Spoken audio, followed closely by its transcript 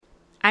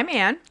I'm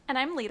Anne, And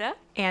I'm Lita.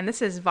 and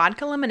this is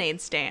Vodka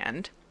Lemonade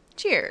Stand.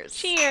 Cheers.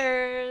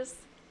 Cheers.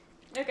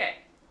 Okay.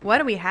 What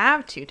do we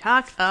have to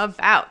talk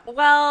about?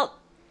 Well,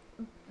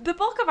 the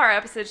bulk of our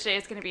episode today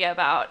is going to be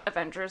about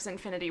Avengers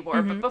Infinity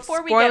War. But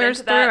before we get Spoilers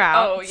into that,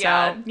 throughout,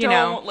 yeah, so,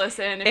 don't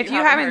listen if you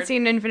you haven't heard.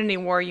 seen Infinity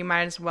War, you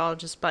might as well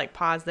just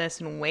pause this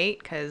and wait,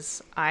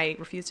 because I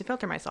refuse to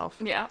filter myself.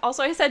 Yeah.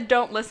 Also, I said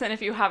don't listen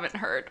if you haven't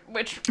heard,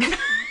 which...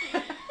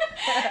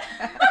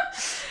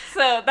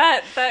 So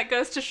that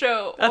goes to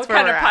show That's what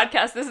kind of where we're at.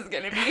 podcast this is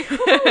going to be.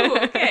 Ooh,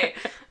 okay.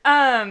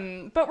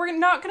 But we're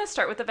not going to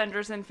start with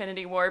Avengers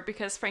Infinity War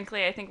because,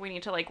 frankly, I think we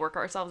need to work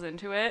ourselves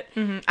into it.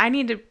 I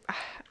need to...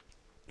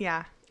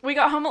 yeah. We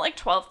got home at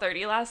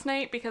 12:30 last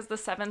night because the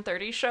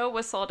 7:30 show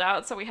was sold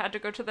out, so we had to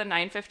go to the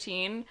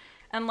 9:15.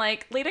 And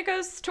Lita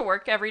goes to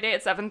work every day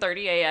at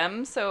 7:30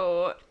 a.m.,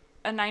 so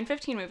a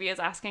 9:15 movie is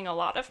asking a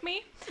lot of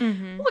me.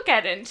 We'll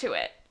get into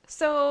it.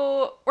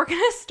 So we're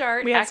gonna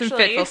start. We had some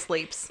fitful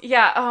sleeps.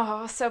 Yeah.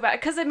 Oh, so bad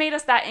because it made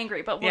us that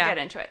angry. But we'll Yeah. get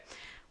into it.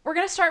 We're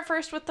gonna start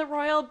first with the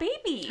Royal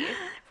Baby.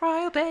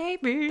 Royal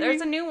Baby. There's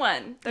a new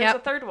one. There's Yep. a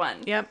third one.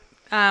 Yep.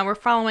 We're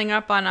following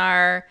up on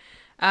our,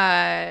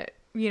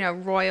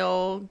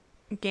 royal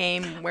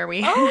game where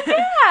we... Oh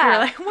yeah. We're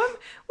like,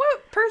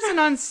 what person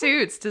on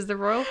Suits does the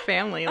royal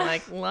family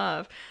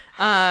love?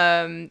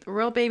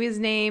 Royal baby's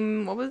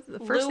name, what was the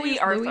first Louis name?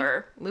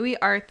 Arthur. Louis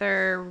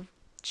Arthur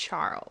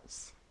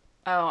Charles.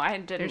 Oh, I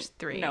didn't There's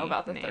three know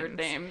about the third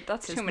names. name.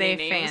 That's 'Cause too many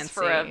they names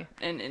for fancy.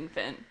 an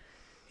infant.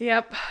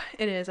 Yep,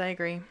 it is. I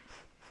agree.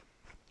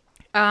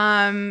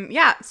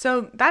 Yeah,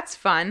 so that's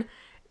fun.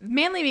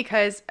 Mainly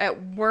because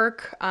at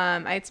work, I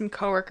had some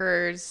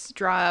coworkers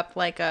draw up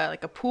a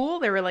pool.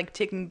 They were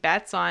taking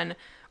bets on,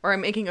 or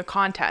making a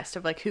contest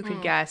of who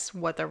could guess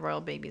what the royal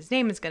baby's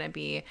name is going to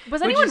be.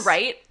 Was which anyone is-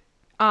 right?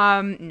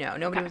 No,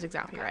 nobody Okay. was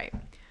exactly right.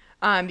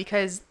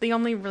 Because they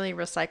only really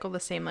recycle the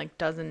same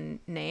dozen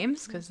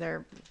names because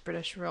they're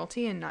British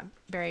royalty and not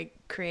very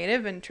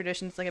creative, and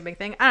tradition's a big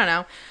thing. I don't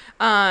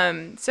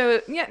know.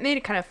 So yeah, it made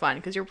it kind of fun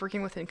because you're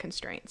working within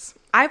constraints.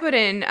 I put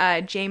in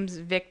James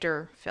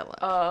Victor Philip.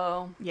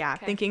 Oh. Yeah,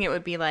 okay. thinking it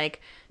would be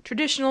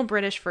traditional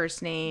British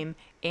first name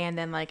and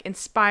then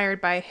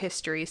inspired by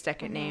history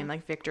 2nd name,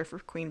 like Victor for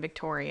Queen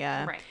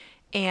Victoria. Right.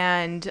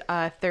 And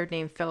third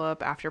name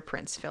Philip after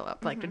Prince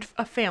Philip,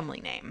 a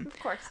family name. Of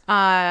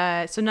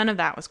course. So none of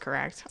that was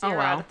correct. 0 oh out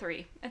well. of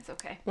 3. It's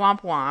okay.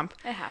 Womp womp.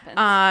 It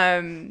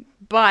happens.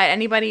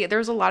 But there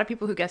was a lot of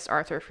people who guessed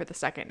Arthur for the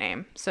second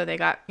name, so they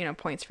got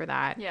points for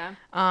that. Yeah.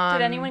 Um,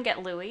 Did anyone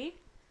get Louis?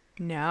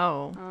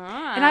 No.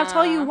 And I'll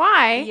tell you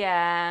why.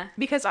 Yeah.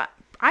 Because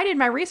I did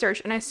my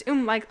research, and I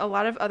assume a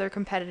lot of other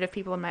competitive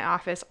people in my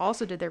office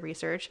also did their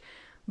research,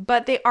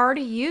 but they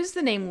already used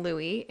the name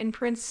Louis in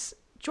Prince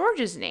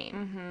George's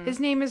name. His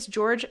name is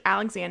George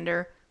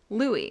Alexander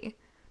Louis.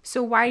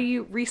 So why do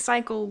you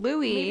recycle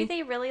Louis? Maybe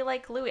they really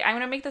like Louis. I'm going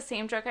to make the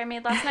same joke I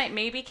made last night.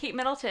 Maybe Kate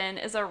Middleton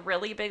is a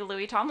really big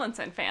Louis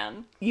Tomlinson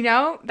fan.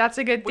 That's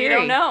a good We theory.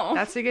 don't know.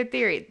 That's a good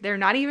theory. They're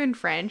not even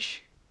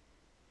French.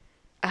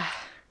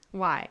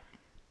 Why?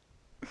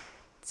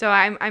 So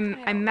I'm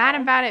mad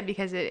know. about it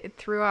because it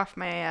threw off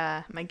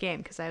my my game,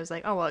 because I was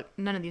like, oh well,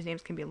 none of these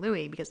names can be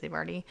Louis because they've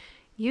already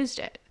used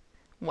it.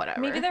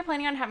 Whatever. Maybe they're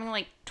planning on having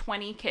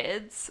 20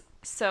 kids,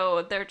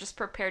 so they're just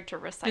prepared to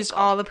recycle. just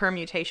all the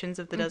permutations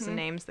of the dozen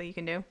names that you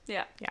can do.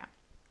 Yeah. Yeah.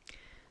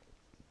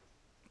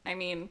 I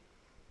mean,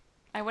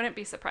 I wouldn't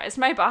be surprised.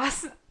 My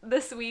boss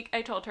this week,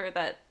 I told her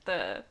that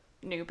the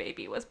new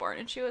baby was born,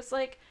 and she was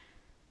like,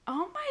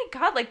 oh my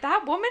god,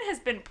 that woman has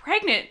been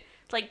pregnant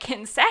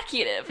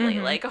consecutively.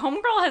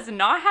 Homegirl has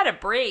not had a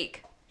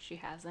break. She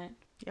hasn't.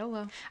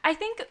 YOLO. I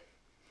think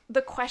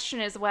the question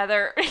is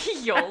whether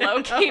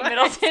YOLO, Kate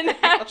Middleton,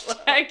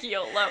 hashtag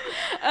YOLO.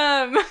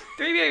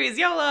 3 babies,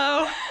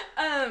 YOLO.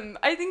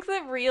 I think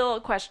the real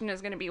question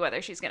is going to be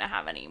whether she's going to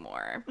have any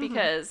more,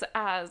 because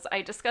as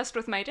I discussed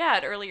with my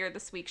dad earlier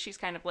this week, she's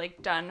kind of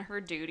done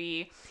her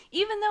duty,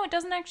 even though it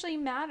doesn't actually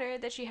matter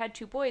that she had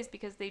 2 boys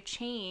because they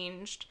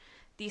changed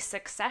the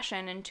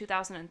succession in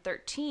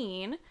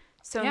 2013.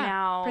 So Yeah.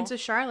 now Princess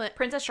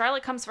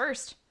Charlotte comes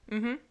first.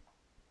 Mm-hmm.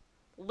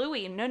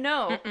 Louis,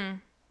 no.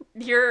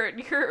 You're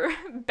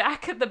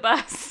back at the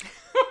bus.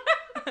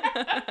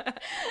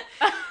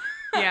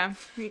 Yeah.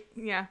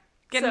 Yeah.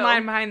 Get in So-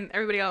 line behind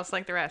everybody else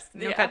like the rest.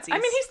 No Yeah. cutsies. I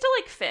mean, he's still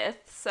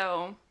 5th,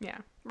 so Yeah.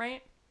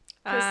 right.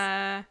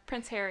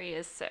 Prince Harry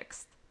is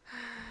 6th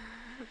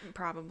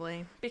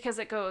Probably. because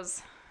it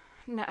goes.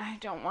 No, I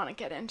don't want to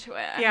get into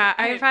it. Yeah,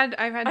 I've had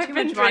I've too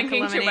been much vodka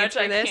drinking too lemonade much, for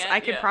I this. can't, I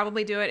could yeah.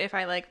 probably do it if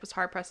I was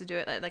hard pressed to do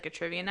it at a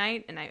trivia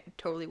night, and I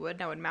totally would.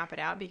 And I would map it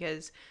out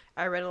because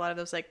I read a lot of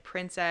those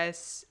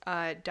princess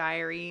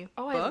diary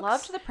Oh, books. I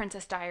loved the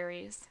Princess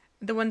Diaries.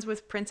 The ones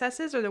with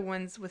princesses or the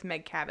ones with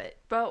Meg Cabot?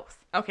 Both.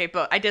 Okay,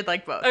 both. I did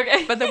like both.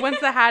 Okay. But the ones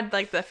that had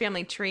the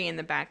family tree in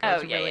the back, I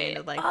was really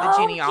into the Oh,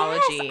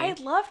 genealogy. Yes,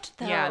 I loved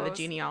those. Yeah, the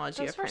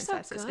genealogy Those of were so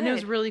princesses. And it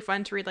was good. really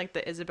fun to read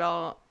the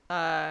Isabel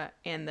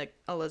and the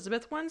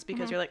Elizabeth ones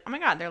because you're oh my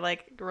god, they're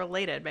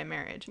related by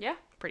marriage. Yeah,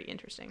 Pretty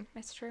interesting.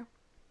 it's true.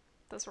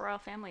 Those royal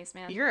families,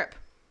 man. Europe.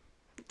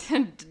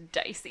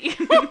 Dicey.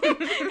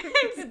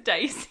 It's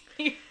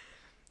dicey.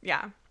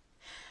 Yeah.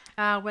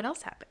 What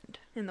else happened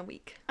in the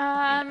week?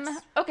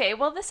 Okay,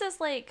 well, this is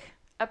like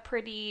a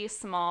pretty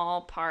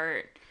small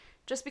part,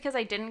 just because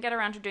I didn't get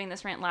around to doing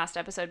this rant last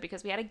episode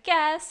because we had a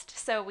guest,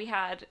 so we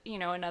had,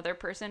 another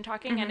person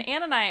talking, and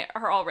Anne and I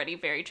are already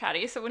very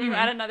chatty, so when you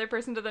add another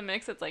person to the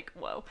mix, it's like,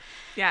 whoa.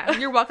 Yeah,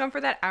 you're welcome for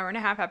that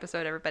hour-and-a-half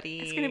episode, everybody.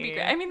 It's gonna be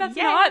great. I mean, that's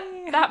not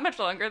that much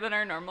longer than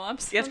our normal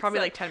episodes. Yeah, it's probably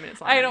like 10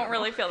 minutes long. I don't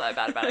really feel that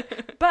bad about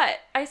it. But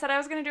I said I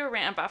was gonna do a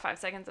rant about 5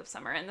 Seconds of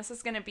Summer, and this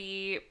is gonna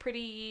be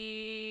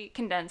pretty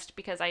condensed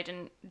because I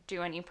didn't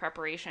do any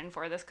preparation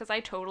for this, because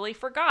I totally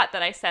forgot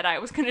that I said I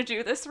was gonna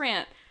do this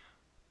rant.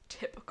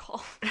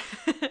 Typical.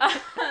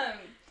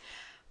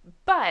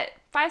 But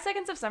 5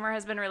 Seconds of Summer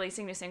has been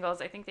releasing new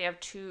singles. I think they have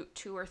two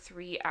or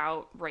three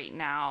out right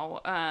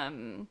now.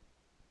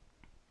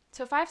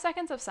 So 5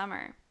 Seconds of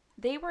Summer,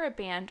 they were a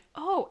band.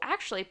 Oh,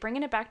 actually,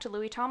 bringing it back to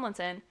Louis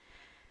Tomlinson,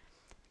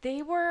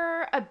 they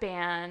were a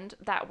band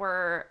that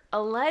were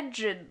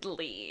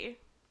allegedly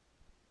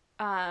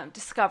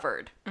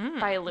discovered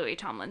by Louis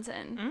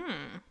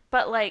Tomlinson.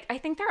 But, I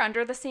think they're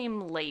under the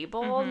same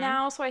label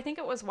now, so I think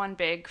it was one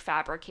big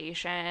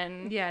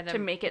fabrication to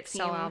make it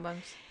sell seem...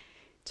 albums.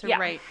 To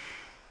write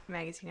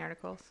magazine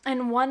articles.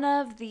 And one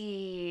of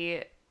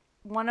the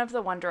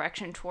One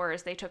Direction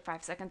tours, they took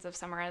 5 Seconds of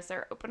Summer as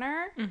their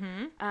opener.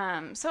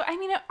 So, I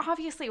mean,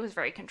 obviously it was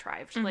very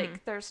contrived.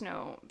 There's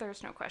no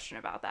question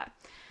about that.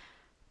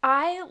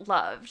 I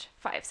loved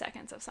 5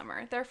 Seconds of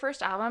Summer. Their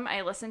first album,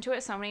 I listened to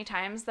it so many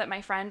times that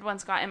my friend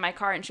once got in my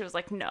car and she was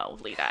like, "No,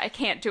 Lita, I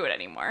can't do it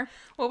anymore."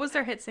 What was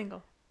their hit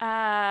single?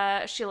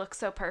 She Looks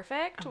So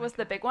Perfect was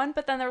the big one.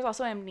 But then there was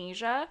also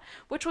Amnesia,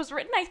 which was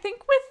written, I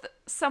think, with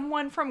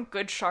someone from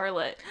Good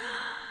Charlotte.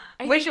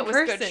 I think it was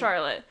Good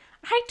Charlotte.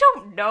 I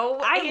don't know.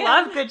 I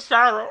love Good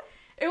Charlotte.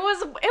 It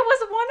was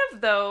one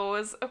of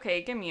those.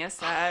 Okay, give me a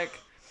sec.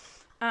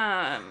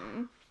 Was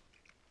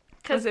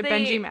it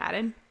Benji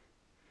Madden?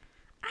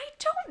 I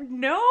don't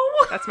know.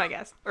 That's my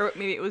guess. Or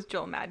maybe it was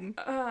Joel Madden.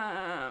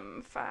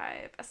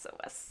 5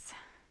 SOS.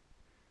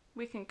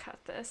 We can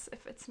cut this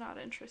if it's not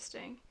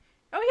interesting.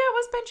 Oh yeah, it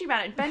was Benji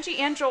Madden. Benji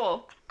and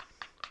Joel.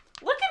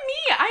 Look at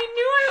me. I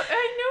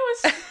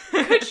knew it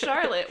was Good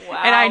Charlotte.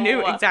 Wow. And I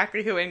knew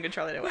exactly who in Good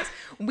Charlotte it was.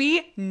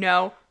 We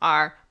know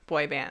our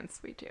boy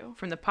bands. We do.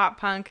 From the pop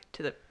punk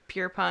to the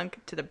pure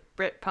punk to the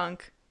Brit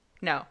punk.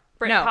 No.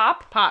 Brit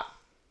pop? Pop.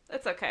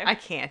 It's okay. I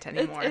can't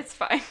anymore. It's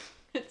fine.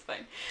 It's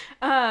fine.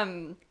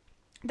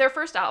 Their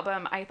first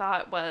album I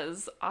thought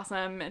was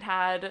awesome. It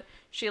had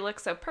She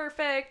Looks So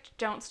Perfect,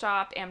 Don't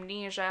Stop,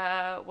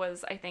 Amnesia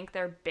was, I think,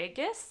 their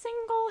biggest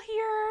single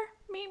here,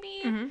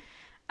 maybe.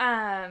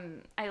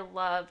 I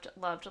loved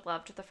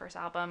the first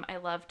album. I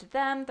loved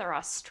them. They're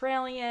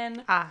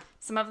Australian.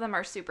 Some of them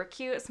are super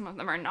cute. Some of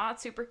them are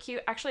not super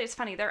cute. Actually, it's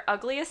funny. Their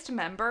ugliest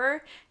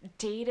member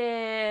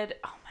dated,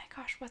 oh my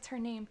gosh, what's her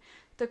name?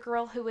 The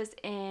girl who was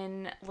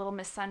in Little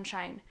Miss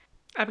Sunshine.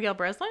 Abigail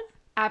Breslin?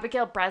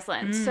 Abigail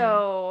Breslin.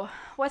 So,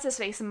 what's his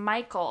face?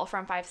 Michael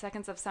from 5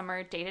 Seconds of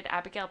Summer dated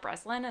Abigail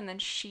Breslin, and then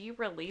she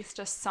released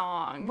a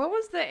song. What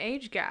was the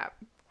age gap?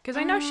 Because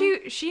I know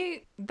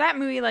she that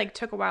movie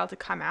took a while to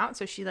come out,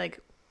 so she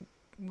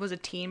was a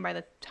teen by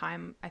the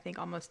time I think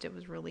almost it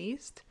was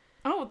released.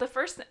 Oh,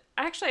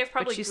 actually I've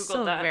probably Googled that. She's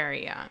still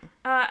very young.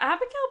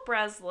 Abigail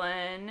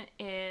Breslin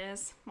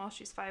is,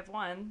 she's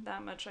 5'1",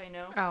 that much I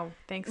know. Oh,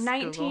 thanks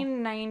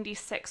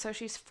 1996, so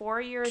she's 4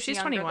 years she's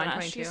younger 21, than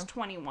us. 22. She's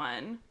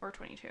 21 or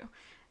 22.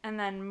 And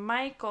then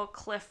Michael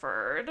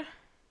Clifford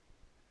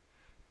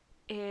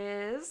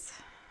is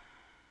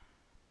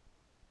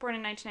born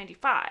in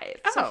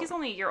 1995. So he's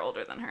only a year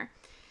older than her.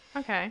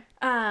 Okay.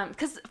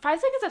 Because 5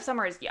 Seconds of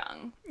Summer is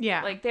young.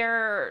 Yeah.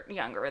 They're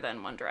younger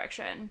than One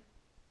Direction.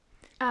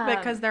 But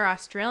because they're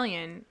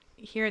Australian,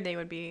 here they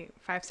would be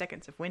 5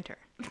 Seconds of Winter.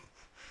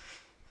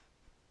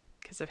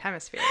 Because of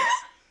hemispheres.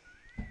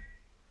 Oh,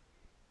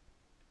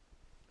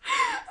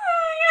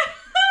 yeah.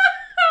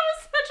 That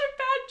was such a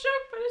bad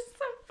joke, but it's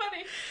so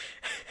funny.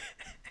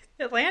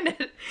 It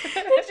landed.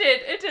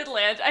 It did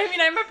land. I mean,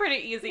 I'm a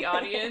pretty easy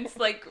audience,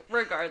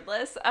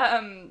 regardless.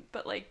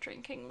 But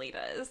drinking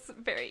Lita is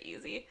very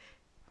easy.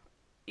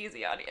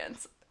 Easy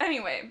audience.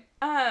 Anyway,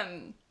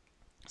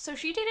 so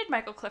she dated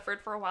Michael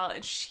Clifford for a while,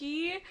 and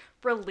she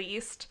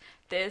released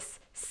this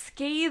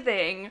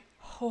scathing,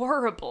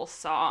 horrible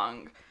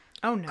song.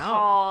 Oh no.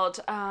 Called,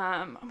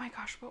 oh my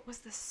gosh, what was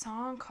this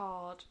song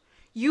called?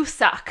 You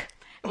Suck.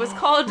 It was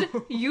called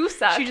You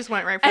Suck. She just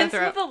went right for the throat.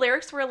 And some of the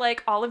lyrics were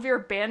all of your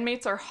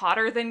bandmates are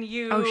hotter than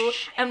you.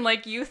 And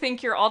you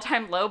think you're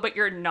all-time low, but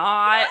you're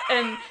not.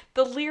 And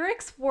the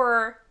lyrics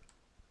were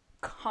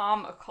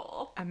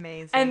comical.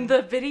 Amazing. And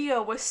the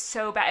video was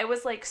so bad. It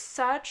was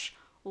such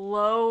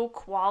low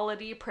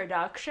quality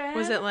production.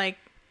 Was it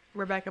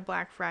Rebecca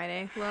Black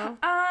Friday low?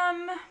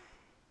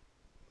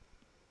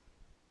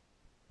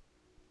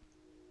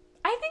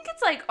 I think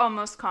it's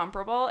almost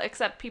comparable,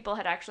 except people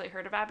had actually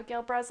heard of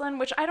Abigail Breslin,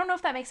 which I don't know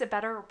if that makes it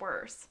better or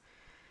worse.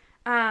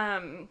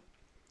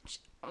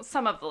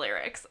 some of the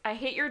lyrics. I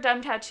hate your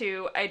dumb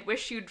tattoo. I'd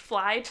wish you'd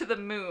fly to the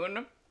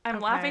moon. I'm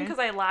laughing because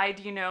I lied,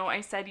 you know. I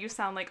said you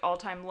sound like all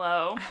time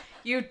low.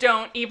 You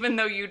don't, even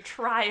though you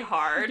try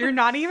hard. You're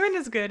not even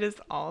as good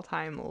as all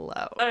time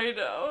low. I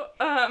know.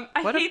 I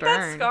What a hate that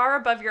burn. scar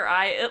above your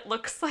eye. It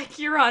looks like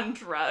you're on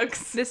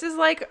drugs. This is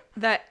like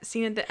that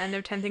scene at the end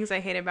of 10 Things I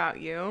Hate About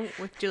You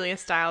with Julia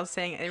Stiles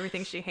saying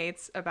everything she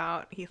hates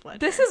about Heath Ledger.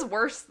 This is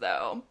worse,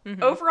 though.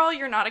 Overall,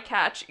 you're not a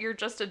catch. You're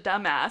just a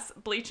dumbass.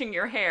 Bleaching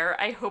your hair.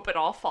 I hope it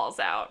all falls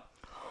out.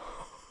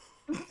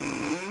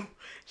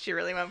 She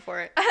really went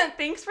for it.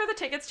 Thanks for the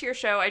tickets to your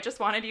show. I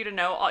just wanted you to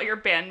know all your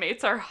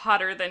bandmates are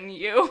hotter than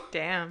you.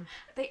 Damn.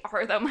 They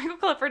are, though. Michael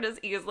Clifford is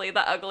easily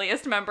the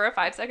ugliest member of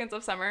 5 Seconds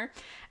of Summer.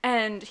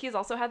 And he's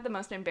also had the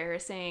most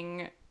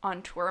embarrassing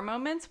on-tour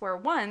moments where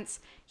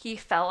once he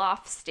fell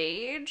off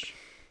stage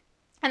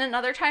and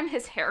another time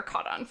his hair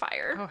caught on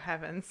fire. Oh,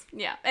 heavens.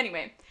 Yeah.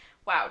 Anyway.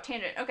 Wow.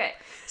 Tangent. Okay.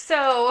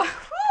 So,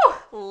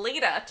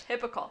 Lita.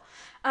 Typical.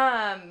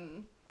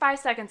 5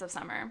 Seconds of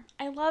Summer.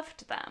 I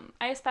loved them.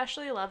 I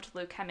especially loved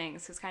Luke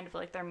Hemmings, who's kind of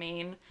like their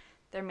main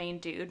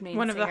dude, main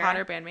One of the singer.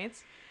 hotter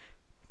bandmates.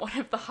 One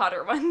of the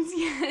hotter ones,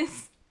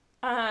 yes.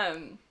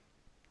 And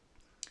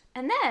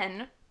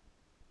then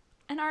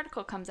an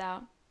article comes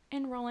out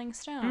in Rolling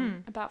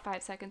Stone about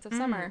 5 Seconds of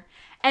Summer.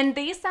 And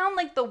they sound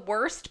like the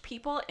worst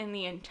people in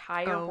the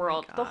entire Oh my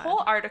world. The God.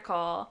 whole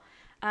article,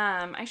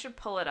 I should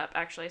pull it up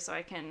actually so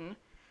I can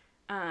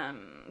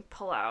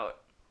pull out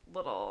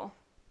little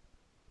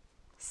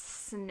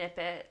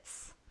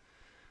snippets.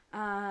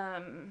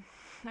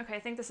 Okay, I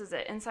think this is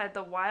it. Inside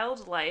the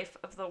wild life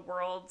of the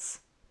world's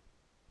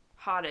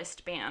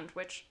hottest band,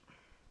 which,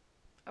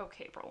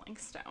 okay, Rolling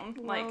Stone.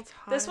 Like, World's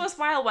this was hottest.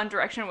 while One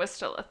Direction was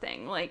still a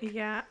thing. Like,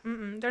 Yeah.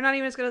 They're not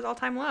even as good as all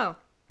time low.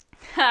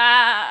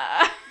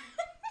 okay.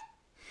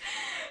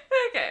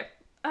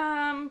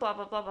 Blah, blah,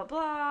 blah, blah,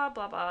 blah,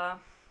 blah, blah.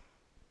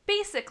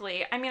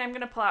 Basically, I mean, I'm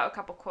going to pull out a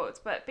couple quotes,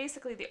 but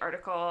basically the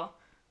article, oh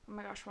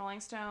my gosh,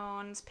 Rolling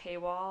Stone's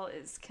paywall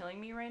is killing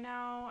me right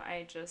now.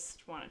 I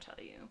just want to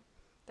tell you.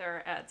 There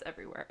are ads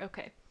everywhere.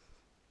 Okay.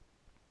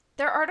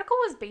 Their article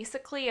was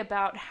basically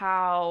about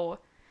how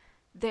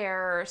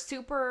they're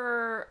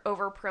super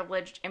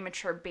overprivileged,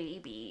 immature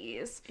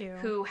babies Ew.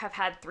 who have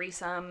had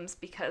threesomes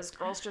because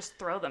girls just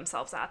throw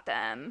themselves at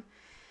them.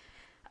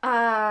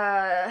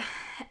 And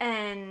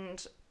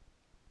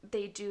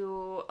they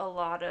do a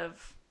lot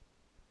of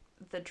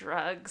the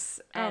drugs.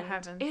 And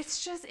heavens.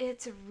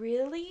 it's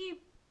really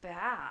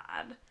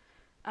bad.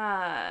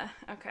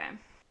 Okay.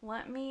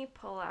 Let me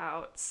pull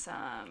out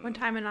some... One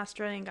time an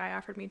Australian guy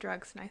offered me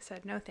drugs and I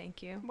said, no,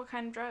 thank you. What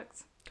kind of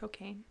drugs?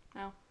 Cocaine.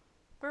 Oh.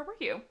 Where were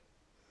you?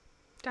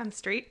 Down the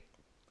street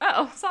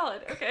Oh,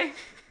 solid. Okay.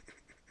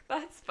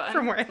 That's fun.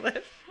 from where I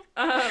live.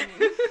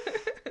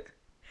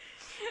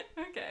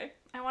 Okay.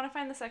 I want to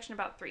find the section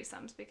about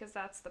threesomes because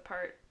that's the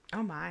part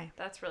Oh, my.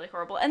 that's really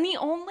horrible. And the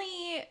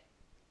only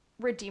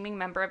redeeming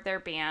member of their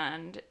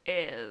band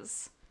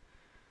is...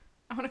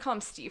 I want to call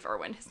him Steve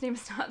Irwin. His name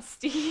is not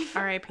Steve.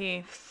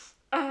 R.I.P.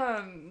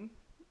 Oh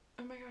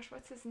my gosh,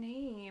 what's his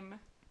name?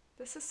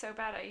 This is so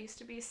bad. I used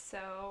to be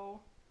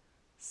so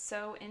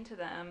into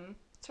them.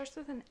 Starts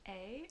with an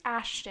A?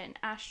 Ashton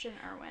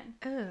Irwin.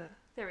 Ugh.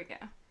 There we go.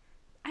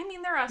 I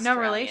mean, they're Australian.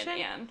 No relation?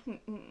 And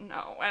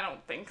no, I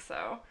don't think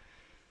so.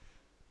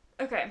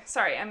 Okay,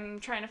 sorry.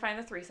 I'm trying to find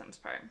the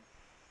threesomes part.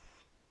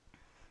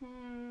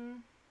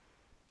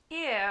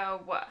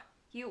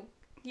 Ew.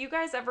 You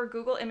guys ever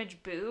Google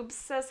image boobs,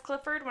 says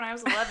Clifford. When I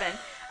was 11,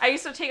 I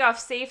used to take off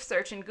safe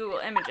search in Google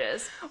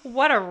Images.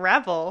 What a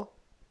rebel.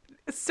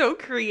 So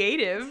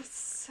creative.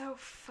 So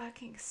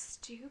fucking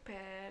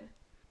stupid.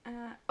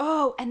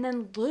 And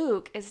then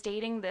Luke is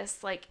dating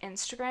this like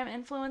Instagram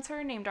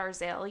influencer named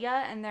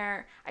Arzelia, and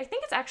I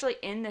think it's actually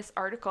in this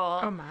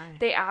article. Oh my.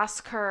 They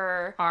ask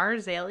her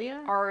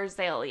Arzelia?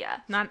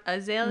 Arzelia. Not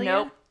Azalea?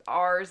 Nope,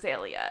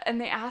 Arzelia. And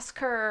they ask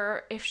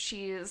her if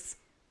she's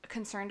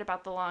concerned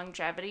about the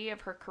longevity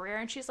of her career,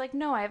 and she's like,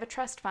 no, I have a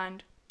trust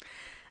fund.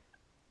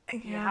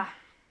 Yeah,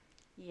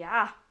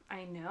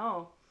 I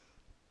know.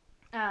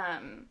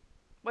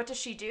 What does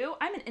she do?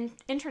 I'm an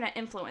internet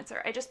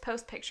influencer. I just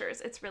post pictures.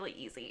 It's really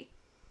easy.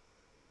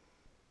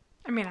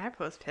 I mean, I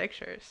post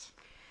pictures.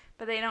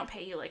 But they don't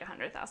pay you like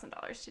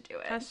 $100,000 to do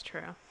it. That's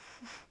true.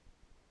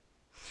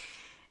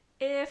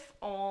 If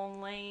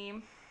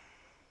only.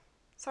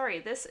 Sorry,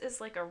 this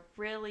is like a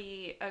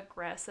really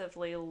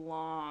aggressively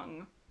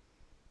long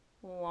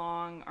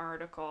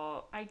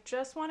article. I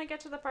just want to get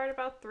to the part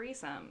about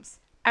threesomes.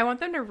 I want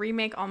them to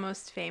remake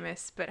Almost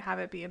Famous, but have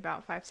it be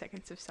about 5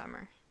 Seconds of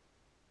Summer.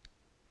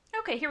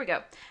 Okay, here we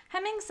go.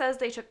 Hemmings says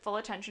they took full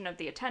advantage.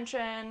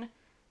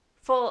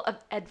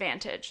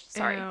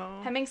 Sorry.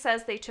 Ew. Hemmings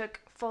says they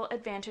took full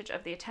advantage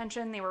of the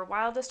attention. They were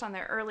wildest on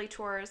their early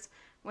tours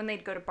when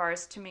they'd go to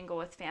bars to mingle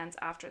with fans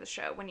after the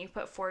show. When you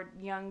put 4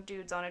 young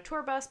dudes on a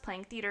tour bus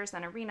playing theaters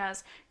and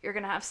arenas, you're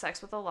going to have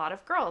sex with a lot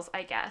of girls,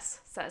 I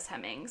guess, says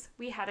Hemmings.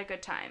 We had a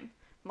good time.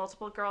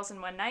 Multiple girls in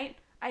one night?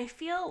 I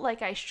feel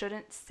like I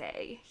shouldn't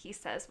say, he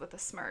says with a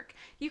smirk.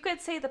 You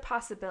could say the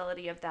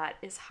possibility of that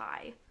is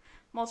high.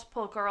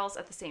 Multiple girls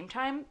at the same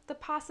time, the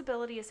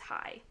possibility is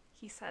high,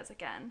 he says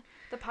again.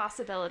 The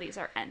possibilities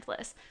are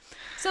endless.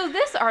 So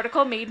this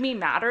article made me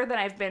madder than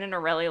I've been in a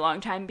really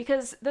long time,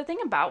 because the thing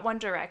about One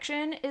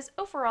Direction is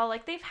overall,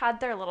 like, they've had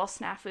their little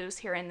snafus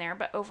here and there,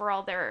 but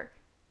overall their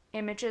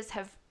images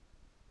have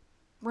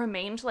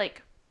remained,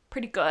 like,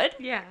 pretty good.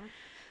 Yeah.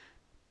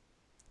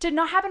 Did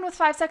not happen with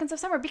 5 Seconds of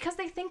Summer, because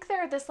they think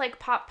they're this, like,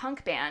 pop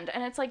punk band,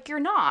 and it's like, you're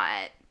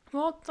not.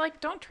 Well, it's like,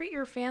 don't treat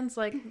your fans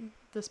like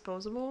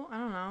disposable. I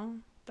don't know.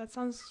 That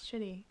sounds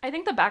shitty. I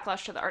think the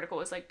backlash to the article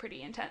was, like,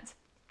 pretty intense,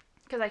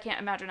 because I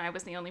can't imagine I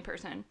was the only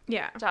person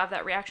Yeah. to have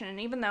that reaction. And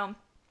even though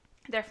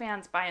their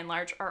fans, by and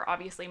large, are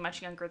obviously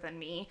much younger than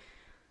me,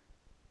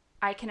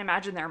 I can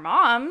imagine their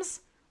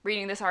moms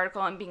reading this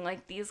article and being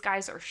like, these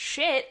guys are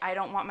shit. I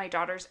don't want my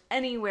daughters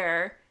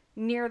anywhere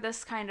near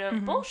this kind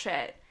of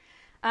bullshit.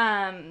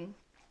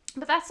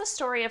 But that's the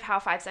story of how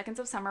 5 Seconds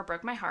of Summer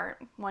broke my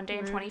heart. One day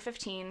in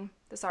 2015,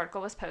 this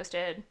article was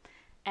posted,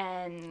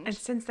 and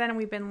since then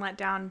we've been let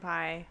down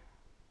by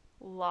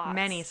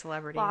many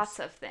celebrities. Lots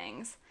of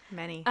things.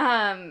 Many.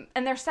 And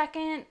their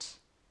second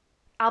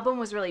album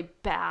was really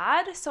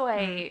bad, so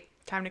I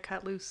Time to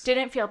cut loose.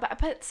 didn't feel bad.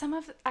 But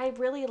I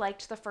really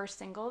liked the first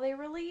single they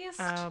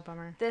released. Oh,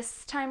 bummer.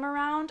 This time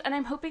around, and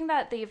I'm hoping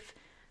that they've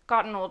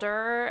gotten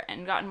older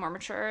and gotten more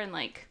mature, and,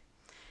 like,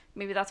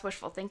 maybe that's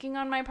wishful thinking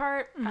on my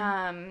part.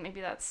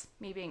 Maybe that's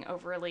me being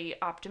overly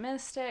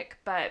optimistic,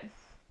 but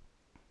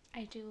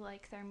I do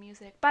like their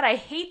music. But I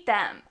hate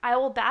them. I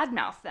will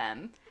badmouth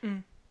them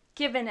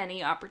given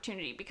any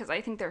opportunity, because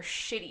I think they're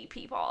shitty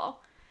people.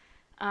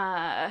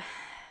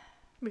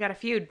 We got a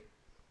feud.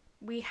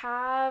 We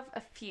have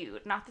a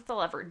feud. Not that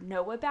they'll ever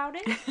know about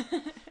it.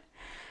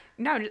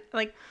 No, just,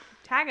 like,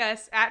 tag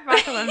us at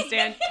Vodka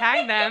Stand.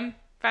 Tag them.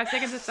 5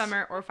 Seconds of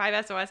Summer or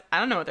 5SOS. I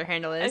don't know what their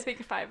handle is. I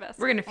think 5S.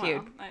 We're gonna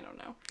feud. I don't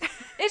know.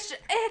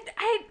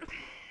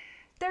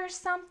 There's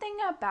something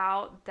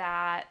about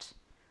that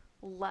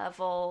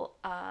level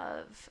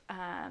of,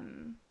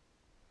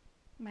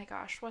 my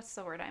gosh, what's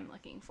the word I'm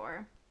looking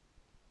for?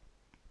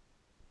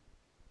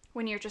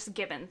 When you're just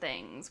given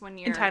things, when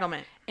you're...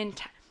 Entitlement.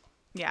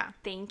 Yeah.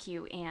 Thank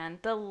you, Anne.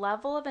 The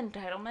level of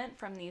entitlement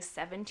from these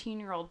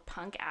 17-year-old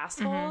punk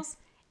assholes,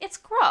 it's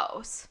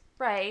gross,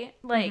 right?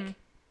 Like...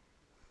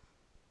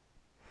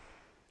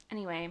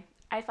 Anyway,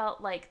 I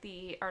felt like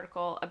the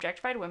article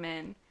objectified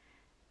women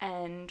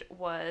and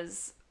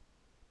was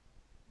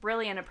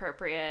really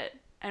inappropriate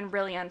and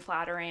really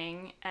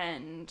unflattering,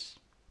 and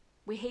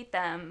we hate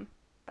them,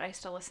 but I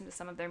still listen to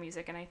some of their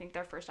music, and I think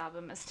their first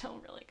album is still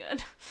really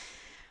good.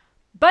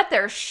 But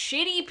they're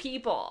shitty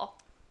people.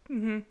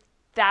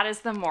 That is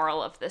the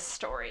moral of this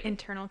story.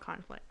 Internal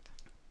conflict.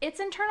 It's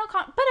internal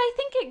but I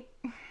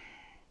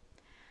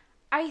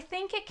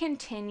think it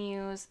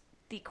continues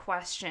the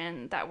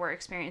question that we're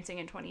experiencing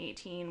in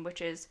 2018,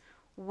 which is,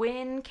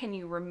 when can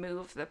you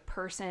remove the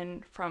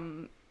person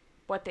from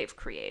what they've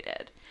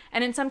created?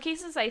 And in some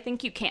cases, I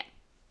think you can't.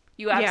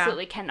 You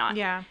absolutely cannot.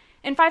 Yeah.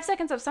 In 5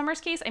 Seconds of Summer's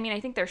case, I mean, I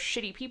think they're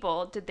shitty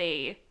people. Did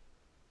they,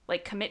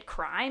 like, commit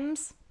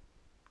crimes?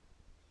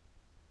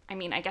 I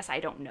mean, I guess I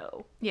don't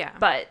know. Yeah.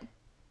 But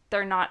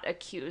they're not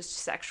accused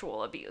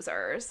sexual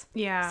abusers.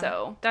 Yeah.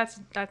 So that's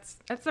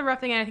the rough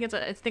thing, and I think it's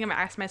a thing I'm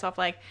asking myself,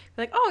 like,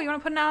 oh, you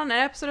want to put out an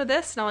episode of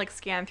this? And I'll, like,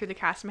 scan through the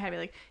cast in my head, and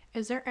be like,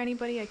 is there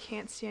anybody I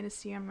can't stand to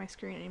see on my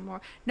screen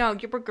anymore? No,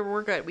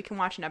 we're good. We can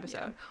watch an episode.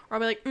 Yeah. Or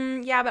I'll be like,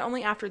 yeah, but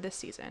only after this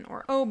season,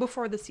 or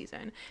before this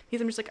season, because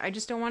I'm just like, I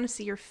just don't want to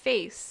see your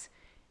face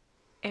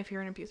if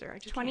you're an abuser. I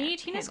just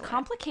 2018 is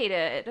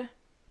complicated.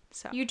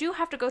 So you do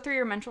have to go through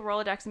your mental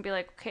Rolodex and be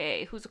like,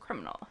 okay, who's a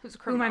criminal?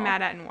 Who am I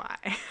mad at and why?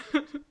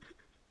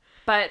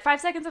 But 5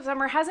 Seconds of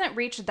Summer hasn't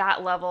reached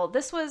that level.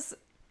 This was,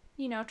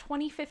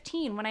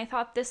 2015, when I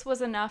thought this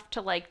was enough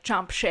to, like,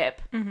 jump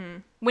ship.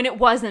 When it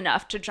was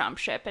enough to jump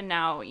ship. And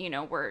now,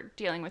 we're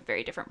dealing with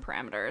very different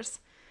parameters.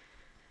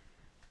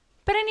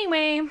 But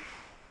anyway,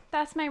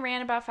 that's my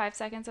rant about 5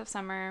 Seconds of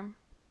Summer.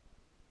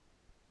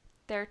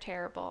 They're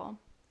terrible.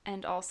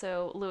 And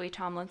also, Louis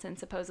Tomlinson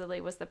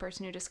supposedly was the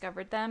person who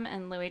discovered them.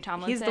 And Louis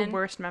Tomlinson... He's the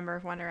worst member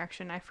of One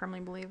Direction. I firmly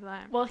believe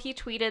that. Well, he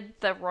tweeted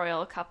the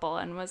royal couple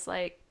and was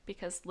like,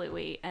 because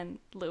Louis,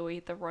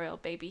 the royal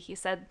baby, he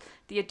said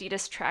the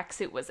Adidas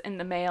tracksuit was in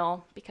the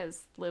mail,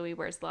 because Louis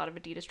wears a lot of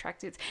Adidas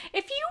tracksuits.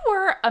 If you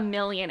were a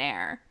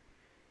millionaire,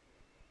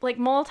 like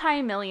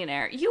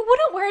multi-millionaire, you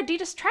wouldn't wear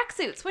Adidas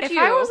tracksuits, would you?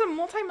 If I was a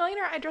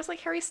multi-millionaire, I'd dress like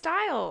Harry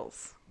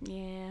Styles.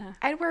 Yeah.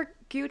 I'd wear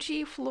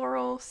Gucci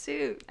floral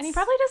suits. And he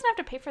probably doesn't have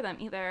to pay for them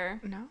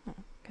either. No,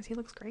 because he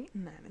looks great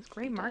in them. It's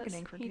great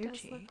marketing for Gucci.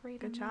 Does look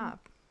great. Good job.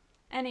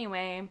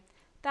 Anyway,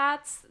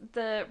 that's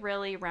the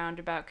really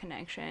roundabout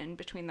connection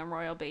between the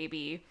royal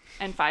baby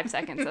and 5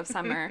 Seconds of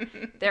Summer.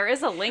 There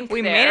is a link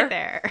we there. We made it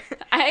there.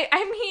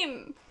 I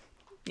mean...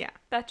 Yeah.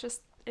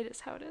 It is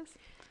how it is.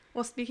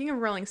 Well, speaking of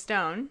Rolling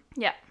Stone...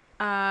 Yeah.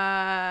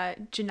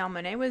 Janelle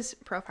Monáe was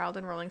profiled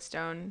in Rolling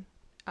Stone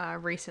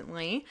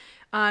recently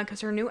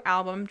because her new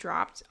album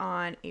dropped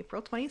on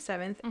April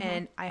 27th,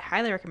 and I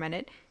highly recommend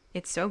it.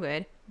 It's so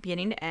good,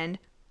 beginning to end,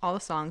 all the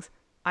songs.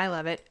 I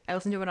love it. I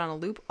listen to it on a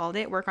loop all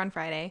day at work on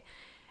Friday.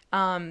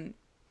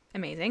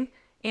 Amazing.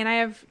 And I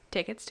have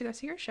tickets to go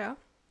see her show.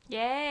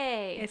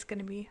 Yay. It's going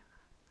to be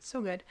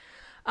so good.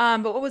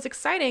 But what was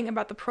exciting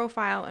about the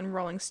profile in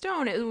Rolling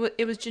Stone,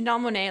 it was Janelle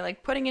Monáe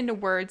like putting into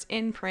words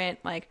in print,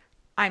 like,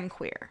 I'm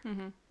queer,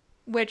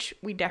 which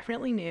we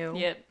definitely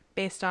knew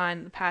based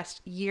on the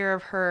past year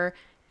of her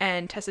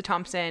and Tessa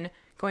Thompson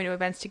going to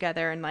events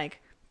together and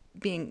like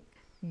being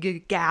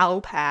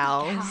gal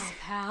pals,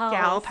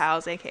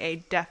 aka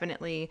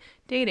definitely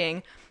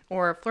dating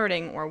or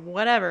flirting or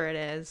whatever it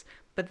is.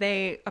 But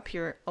they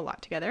appear a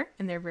lot together,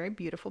 and they're very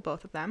beautiful,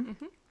 both of them.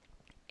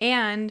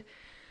 And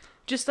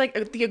just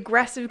like the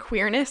aggressive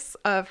queerness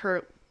of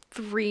her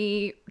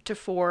 3 to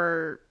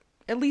 4,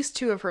 at least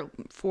 2 of her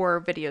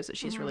 4 videos that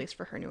she's released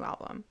for her new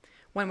album.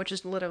 One which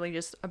is literally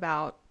just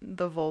about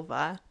the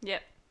vulva.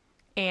 Yep.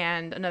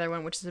 And another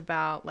one which is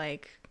about,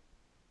 like,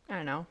 I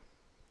don't know,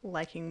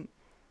 liking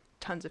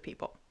tons of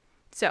people.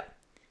 So,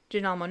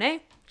 Janelle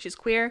Monáe, she's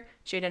queer.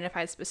 She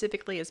identifies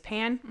specifically as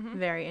pan.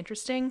 Very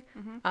interesting.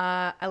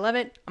 I love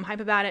it. I'm hype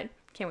about it.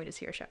 Can't wait to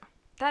see her show.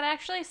 That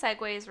actually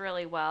segues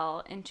really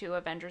well into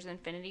Avengers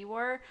Infinity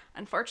War.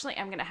 Unfortunately,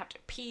 I'm going to have to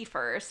pee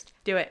first.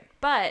 Do it.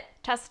 But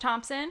Tessa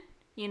Thompson,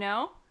 you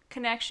know,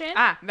 connection.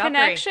 Valkyrie.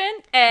 Connection.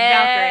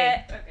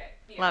 Valkyrie.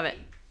 Okay. Love it.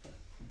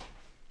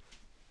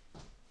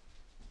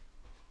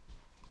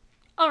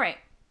 All right.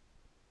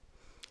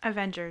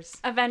 Avengers.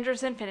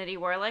 Avengers Infinity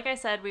War. Like I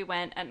said, we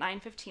went at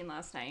 9:15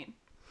 last night.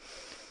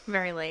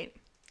 Very late.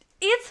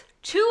 It's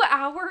 2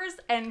 hours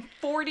and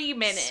 40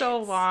 minutes. So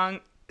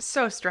long.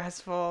 So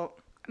stressful.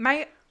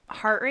 My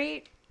heart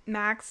rate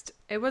maxed.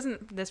 It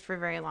wasn't this for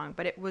very long,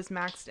 but it was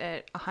maxed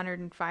at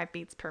 105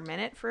 beats per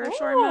minute for a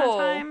short amount of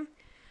time.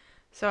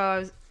 So I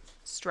was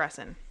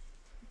stressing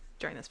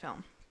during this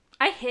film.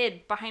 I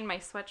hid behind my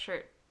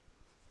sweatshirt.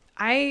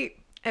 I,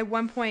 at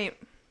one point,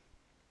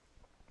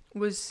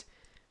 was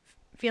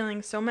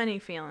feeling so many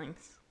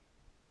feelings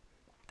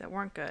that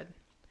weren't good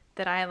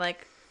that I,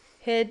 like,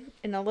 hid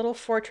in a little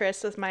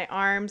fortress with my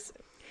arms,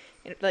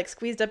 like,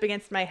 squeezed up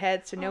against my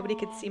head so nobody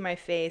could see my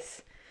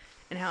face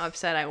and how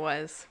upset I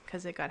was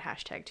because it got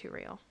hashtag too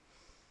real.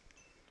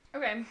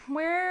 Okay,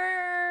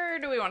 where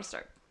do we want to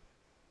start?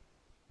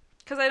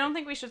 Because I don't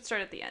think we should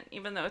start at the end.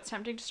 Even though it's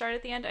tempting to start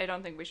at the end, I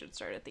don't think we should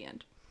start at the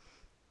end.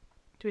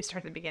 Do we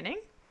start at the beginning?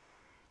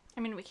 I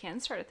mean, we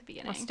can start at the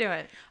beginning. Let's do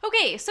it.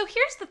 Okay, so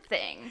here's the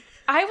thing.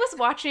 I was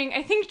watching,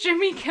 I think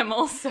Jimmy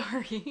Kimmel,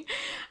 sorry.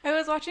 I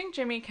was watching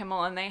Jimmy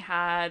Kimmel and they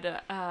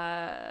had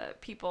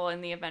people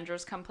in the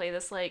Avengers come play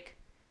this, like,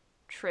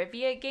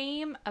 trivia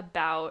game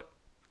about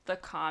the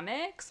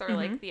comics or,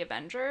 like, the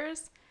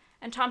Avengers.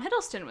 And Tom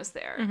Hiddleston was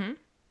there.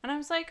 And I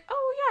was like,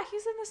 oh, yeah,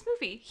 he's in this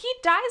movie. He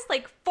dies,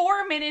 like,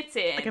 4 minutes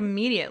in. Like,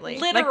 immediately.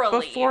 Literally.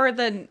 Like, before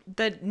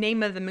the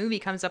name of the movie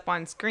comes up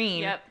on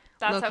screen, Yep,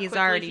 that's Loki's how quickly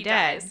already he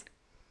dead. dies.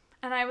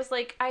 And I was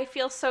like, I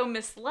feel so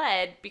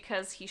misled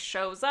because he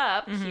shows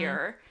up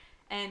here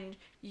and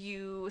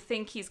you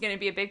think he's going to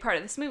be a big part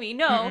of this movie.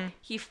 No,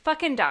 he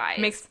fucking dies.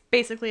 Makes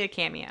basically a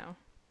cameo.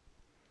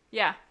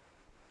 Yeah.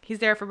 He's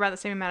there for about the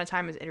same amount of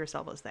time as Idris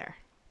Elba's there.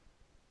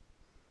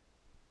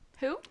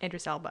 Who?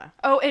 Idris Elba.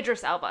 Oh,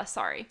 Idris Elba.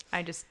 Sorry.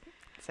 I just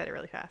said it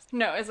really fast.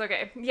 No, it's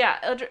okay.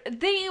 Yeah.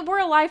 They were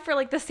alive for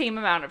like the same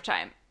amount of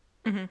time,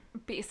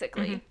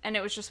 basically. And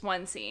it was just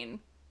one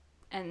scene.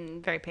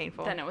 And very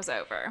painful. Then it was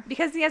over.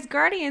 Because the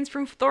Asgardians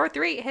from Thor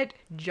 3 had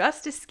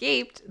just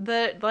escaped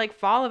the, like,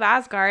 fall of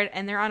Asgard,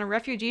 and they're on a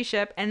refugee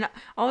ship, and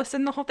all of a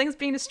sudden the whole thing's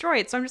being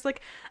destroyed. So I'm just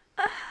like,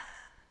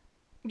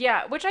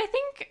 Yeah, which I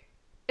think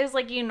is,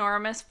 like,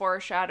 enormous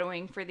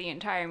foreshadowing for the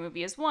entire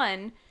movie is,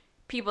 one,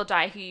 people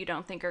die who you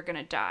don't think are going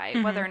to die.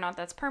 Whether or not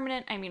that's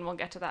permanent, I mean, we'll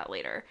get to that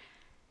later.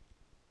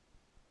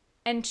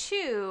 And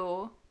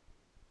two,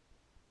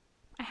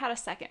 I had a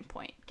second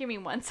point. Give me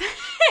 1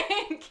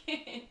 second.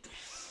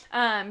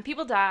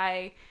 People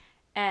die,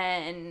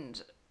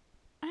 and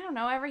I don't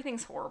know,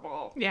 everything's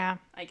horrible. yeah.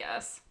 I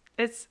guess.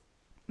 It's,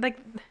 like,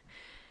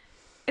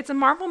 it's a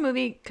Marvel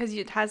movie because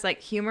it has, like,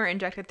 humor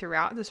injected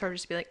throughout to sort of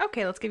just be like,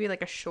 okay, let's give you,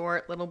 like, a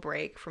short little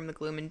break from the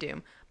gloom and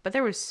doom. But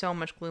there was so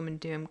much gloom and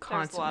doom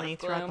constantly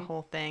throughout the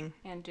whole thing.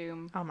 And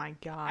doom. Oh, my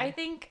God.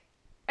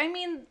 I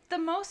mean, the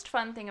most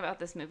fun thing about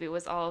this movie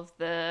was all of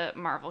the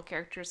Marvel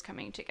characters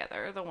coming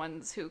together. The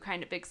ones who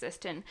kind of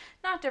exist in,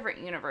 not different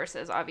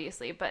universes,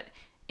 obviously, but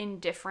in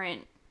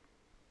different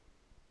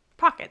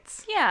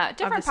pockets. Yeah,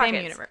 different of the pockets.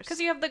 Same universe. Because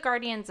you have the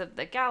Guardians of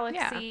the Galaxy,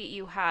 Yeah.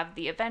 you have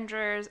the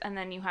Avengers, and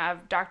then you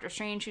have Doctor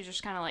Strange, who's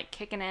just kind of like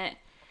kicking it.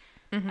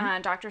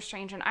 Doctor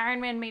Strange and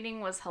Iron Man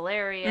meeting was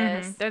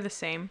hilarious. They're the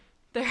same.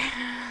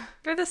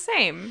 They're the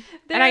same.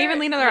 And I even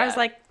leaned over, I was yeah.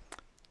 like,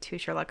 2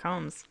 Sherlock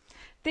Holmes.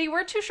 They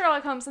were 2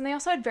 Sherlock Holmes, and they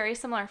also had very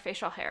similar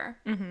facial hair.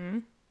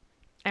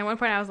 At one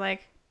point I was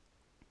like,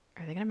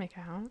 are they going to make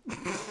out?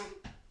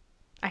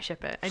 I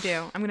ship it. I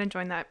do. I'm going to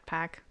join that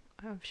pack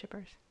of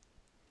shippers.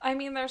 I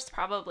mean, there's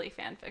probably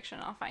fan fiction.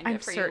 I'll find I'm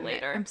it for certain. you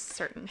later. I'm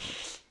certain.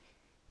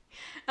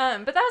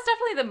 But that was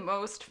definitely the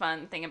most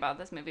fun thing about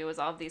this movie was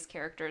all of these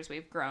characters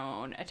we've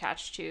grown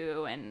attached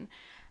to and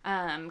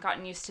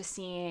gotten used to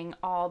seeing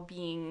all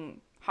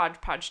being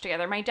hodgepodge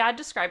together. My dad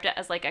described it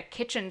as like a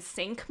kitchen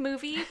sink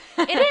movie.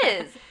 It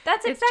is.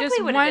 That's It's exactly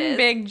just what one it is.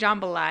 big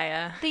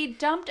jambalaya. They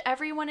dumped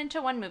everyone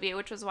into one movie,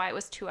 which was why it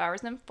was 2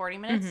 hours and 40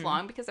 minutes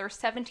long because there were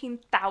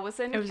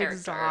 17,000 It was characters.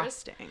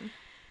 exhausting.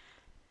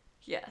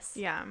 Yes.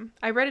 Yeah.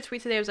 I read a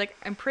tweet today. I was like,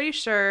 I'm pretty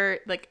sure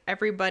like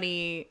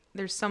everybody,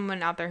 there's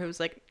someone out there who's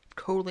like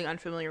totally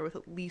unfamiliar with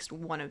at least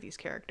one of these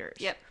characters.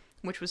 Yep.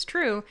 Which was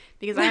true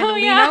because I had to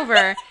lean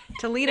over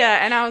to Lita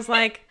and I was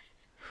like,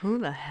 who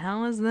the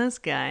hell is this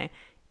guy?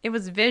 It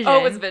was Vision. Oh,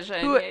 it was Vision.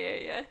 Who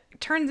Yeah.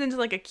 turns into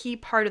like a key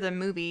part of the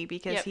movie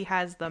because Yep. he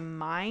has the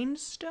Mind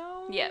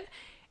Stone Yep.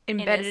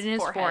 embedded his in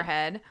his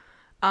forehead.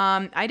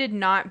 I did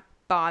not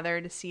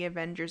bother to see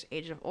Avengers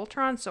Age of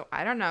Ultron, so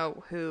I don't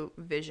know who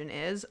Vision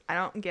is. I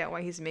don't get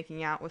why he's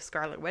making out with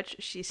Scarlet Witch.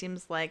 She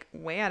seems like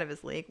way out of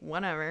his league.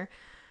 Whatever.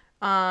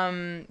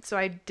 So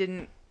I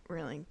didn't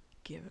really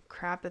give a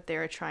crap that they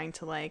were trying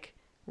to like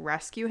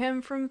rescue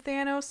him from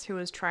Thanos, who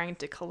was trying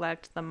to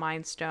collect the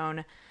Mind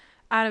Stone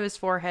out of his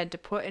forehead to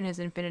put in his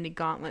Infinity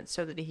Gauntlet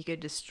so that he could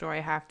destroy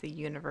half the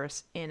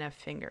universe in a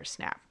finger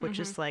snap, which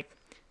is like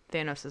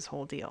Thanos'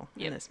 whole deal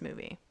in this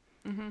movie.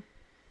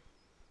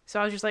 So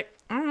I was just like,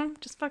 I don't know,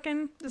 just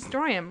fucking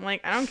destroy him.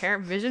 Like, I don't care.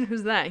 Vision,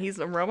 who's that? He's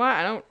a robot?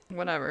 I don't,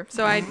 whatever.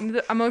 So I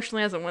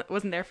emotionally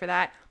wasn't there for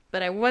that,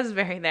 but I was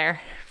very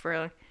there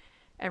for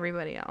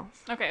everybody else.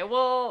 Okay,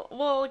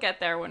 we'll get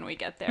there when we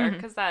get there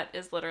because that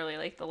is literally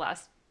like the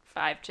last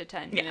 5 to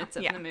 10 minutes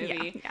of the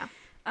movie. Yeah.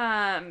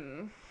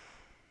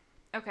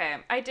 Okay,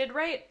 I did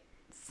write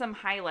some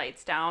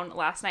highlights down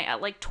last night at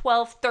like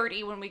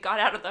 12:30 when we got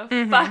out of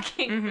the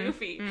fucking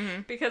movie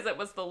because it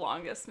was the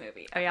longest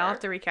movie ever. Oh yeah, I'll have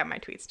to recap my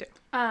tweets too.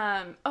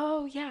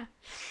 Oh yeah.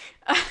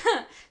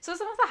 So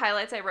some of the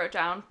highlights I wrote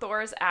down: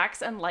 Thor's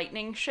axe and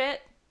lightning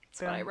shit.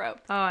 That's what I wrote.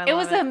 Oh, I It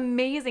love was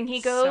amazing. He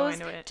So goes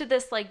into it. to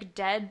this like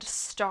dead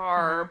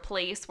star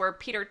place where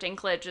Peter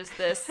Dinklage is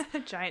this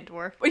Giant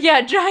dwarf.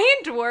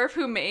 giant dwarf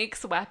who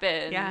makes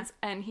weapons. Yeah.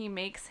 And he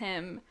makes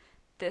him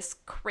this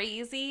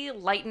crazy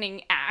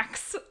lightning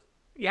axe.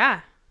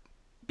 Yeah.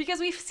 Because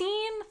we've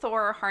seen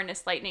Thor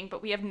harness lightning,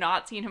 but we have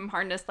not seen him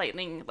harness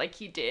lightning like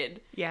he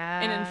did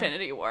Yeah. in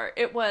Infinity War.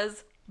 It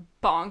was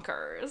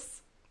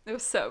bonkers. It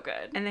was so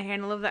good. And the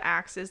handle of the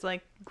axe is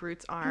like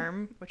Groot's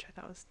arm, which I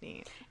thought was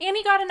neat. And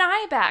he got an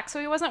eye back, so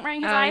he wasn't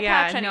wearing his eye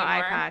patch anymore. no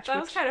eye patch. That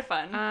was kind of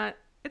fun.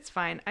 It's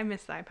fine. I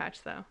missed the eye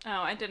patch though.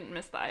 Oh, I didn't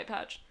miss the eye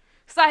patch.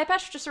 Because the eye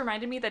patch just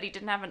reminded me that he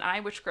didn't have an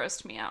eye, which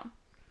grossed me out.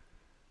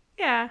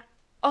 Yeah.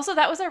 Also,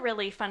 that was a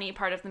really funny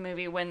part of the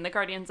movie when the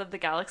Guardians of the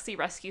Galaxy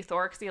rescue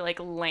Thor because he like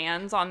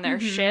lands on their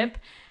ship,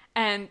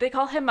 and they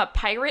call him a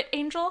pirate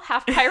angel,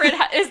 half pirate.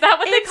 Is that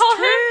what they call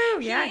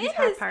him? Yeah, He he's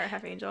half is. pirate,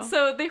 half angel.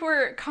 So they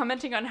were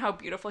commenting on how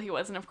beautiful he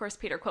was, and of course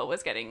Peter Quill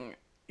was getting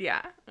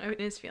Yeah,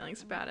 his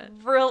feelings about it.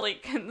 really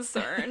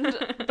concerned,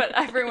 but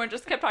everyone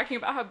just kept talking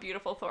about how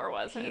beautiful Thor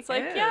was, and it's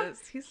like, yeah,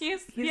 He's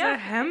he's a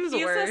Hemsworth.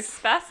 He's a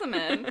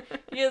specimen.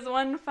 He is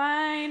one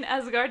fine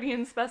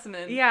Asgardian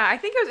specimen. Yeah, I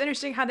think it was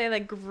interesting how they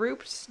like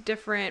grouped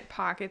different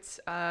pockets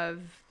of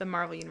the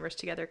Marvel universe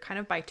together, kind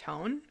of by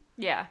tone.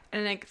 Yeah.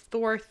 And like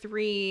Thor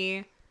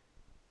 3,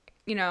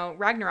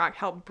 Ragnarok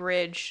helped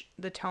bridge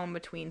the tone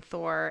between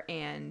Thor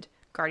and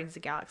Guardians of the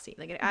Galaxy.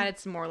 Like it added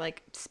some more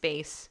like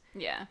space,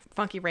 Yeah.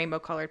 funky rainbow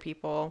colored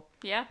people,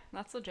 Yeah,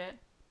 that's legit.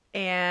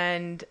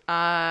 and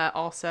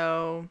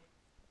also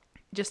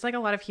just like a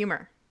lot of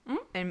humor.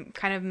 And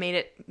kind of made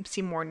it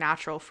seem more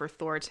natural for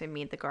Thor to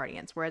meet the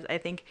Guardians. Whereas I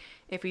think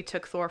if we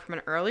took Thor from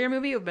an earlier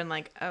movie, it would have been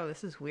like, oh,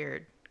 this is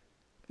weird.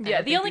 I Yeah,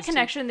 don't the think only these two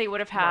connection they would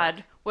have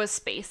had was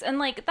space. And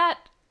like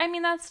that, I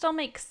mean, that still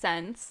makes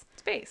sense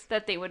space.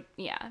 that they would,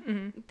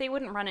 they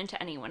wouldn't run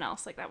into anyone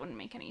else. Like that wouldn't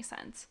make any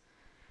sense.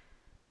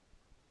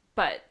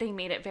 But they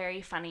made it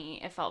very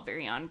funny. It felt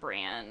very on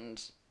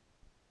brand.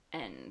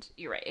 And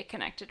you're right, it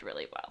connected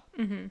really well.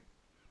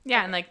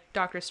 Yeah, and like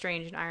Doctor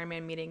Strange and Iron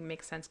Man meeting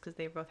makes sense because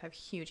they both have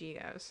huge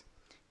egos.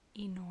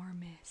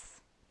 Enormous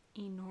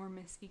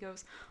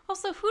egos.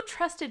 Also, who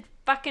trusted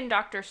fucking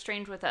Doctor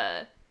Strange with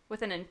an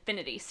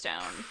Infinity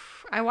Stone?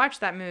 I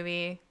watched that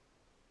movie.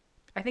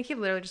 I think he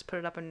literally just put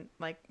it up and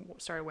like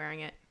started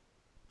wearing it.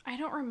 I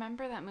don't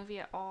remember that movie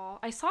at all.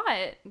 I saw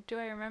it. Do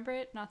I remember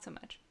it? Not so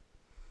much.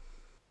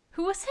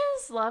 Who was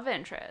his love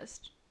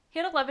interest? He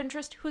had a love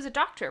interest who was a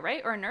doctor,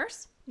 right? Or a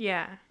nurse?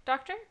 Yeah,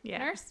 Doctor? Yeah.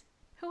 Nurse?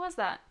 Who was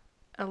that?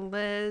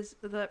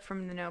 Elizabeth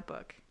from The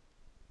Notebook.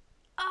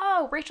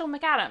 Oh, Rachel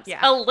McAdams.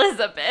 Yeah.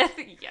 Elizabeth.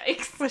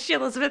 Yikes. Was she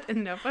Elizabeth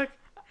in Notebook?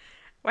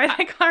 Why did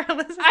I call her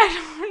Elizabeth?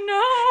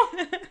 I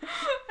don't know.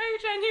 I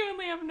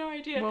genuinely have no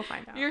idea. We'll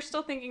find out. You're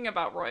still thinking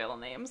about royal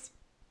names.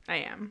 I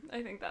am.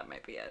 I think that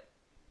might be it.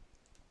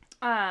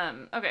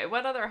 Okay,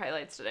 what other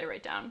highlights did I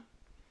write down?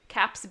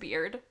 Cap's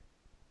beard.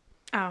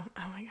 Oh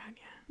my god,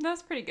 yeah.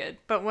 That's pretty good.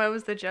 But what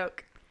was the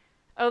joke?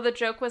 Oh, the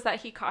joke was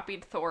that he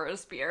copied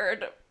Thor's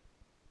beard.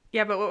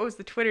 Yeah, but what was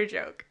the Twitter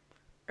joke?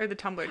 Or the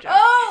Tumblr joke?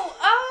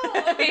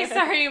 Oh, okay,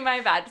 sorry,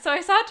 my bad. So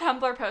I saw a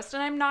Tumblr post,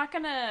 and I'm not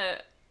gonna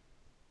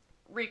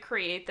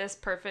recreate this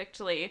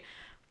perfectly,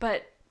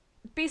 but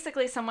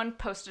basically someone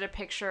posted a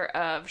picture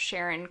of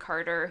Sharon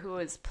Carter, who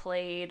was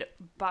played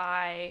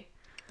by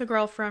The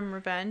girl from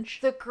Revenge.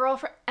 the girl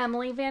from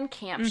Emily Van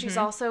Camp. She's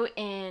also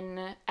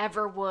in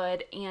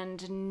Everwood,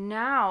 and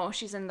now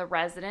she's in The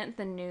Resident,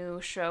 the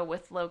new show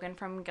with Logan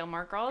from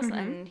Gilmore Girls,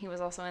 and he was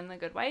also in The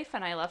Good Wife,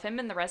 and I love him,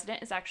 and The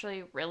Resident is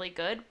actually really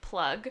good.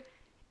 Plug.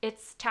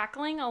 It's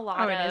tackling a lot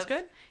of... Oh, it is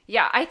good?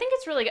 Yeah, I think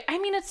it's really good. I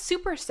mean, it's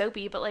super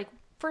soapy, but, like,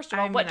 first of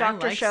all, what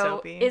Doctor like Show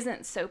soapy.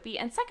 isn't soapy,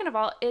 and second of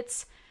all,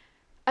 it's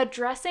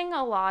addressing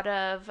a lot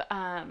of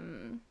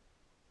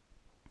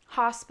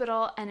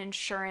hospital and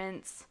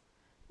insurance,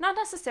 not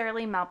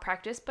necessarily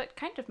malpractice, but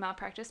kind of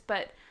malpractice,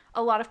 but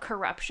a lot of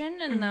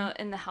corruption in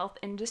the health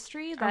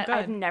industry that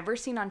I've good. never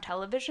seen on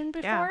television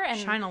before. Yeah, and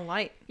shine a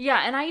light.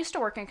 yeah, and I used to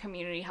work in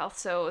community health,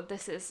 so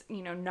this is,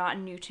 not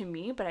new to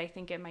me, but I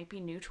think it might be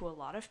new to a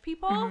lot of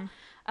people.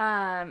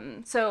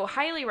 So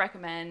highly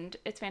recommend.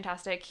 It's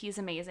fantastic. He's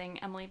amazing.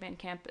 Emily Van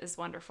Camp is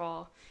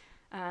wonderful.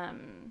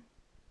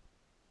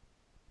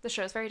 The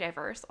show's very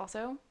diverse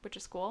also, which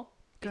is cool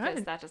because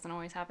Good. that doesn't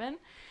always happen.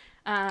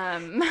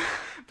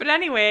 But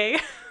anyway.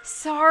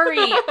 Sorry,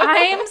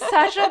 I am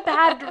such a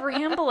bad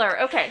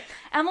rambler. Okay,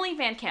 Emily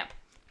Van Camp.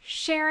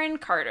 Sharon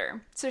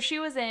Carter. So she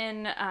was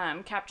in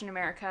Captain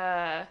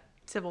America.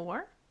 Civil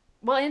War?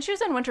 Well, and she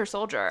was in Winter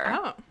Soldier.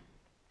 Oh.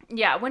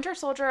 Yeah, Winter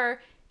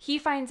Soldier, he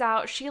finds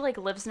out, she, like,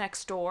 lives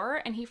next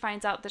door, and he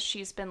finds out that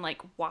she's been,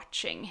 like,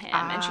 watching him,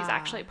 and she's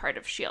actually part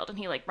of S.H.I.E.L.D., and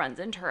he, like, runs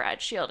into her at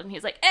S.H.I.E.L.D., and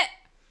he's like,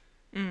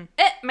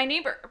 my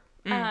neighbor.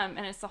 And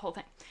it's the whole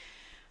thing.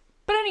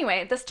 But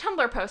anyway, this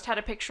Tumblr post had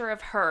a picture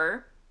of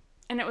her,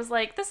 and it was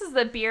like, this is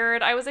the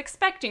beard I was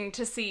expecting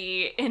to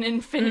see in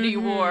Infinity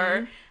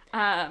War.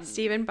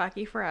 Steve and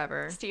Bucky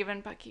forever. Steve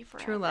and Bucky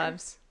forever. True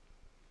loves.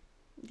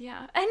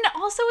 Yeah. And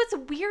also it's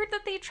weird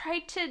that they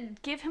tried to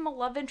give him a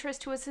love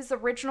interest who was his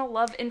original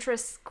love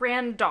interest's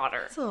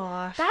granddaughter. It's a little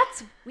off.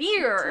 That's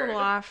weird. It's a little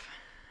off.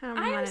 I'm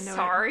wanna know it.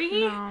 sorry.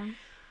 No.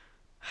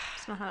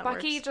 That's not how that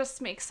Bucky works.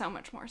 just makes so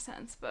much more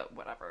sense, but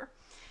whatever.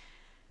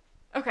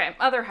 Okay,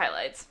 other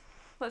highlights.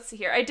 Let's see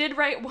here. I did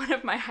write one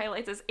of my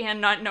highlights as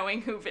Anne not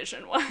knowing who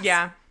Vision was.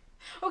 Yeah.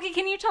 Okay,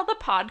 can you tell the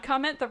pod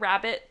comment, the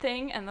rabbit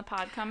thing and the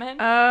pod comment?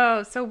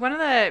 Oh, so one of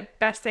the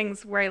best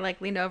things where I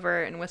like leaned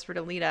over and whispered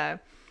to Lita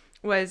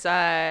was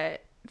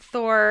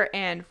Thor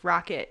and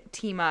Rocket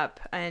team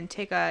up and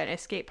take an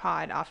escape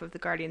pod off of the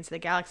Guardians of the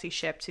Galaxy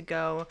ship to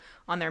go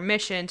on their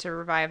mission to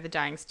revive the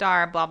dying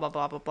star, blah, blah,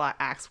 blah, blah, blah,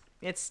 Axe.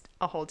 It's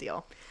a whole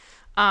deal.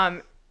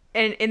 And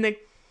in the,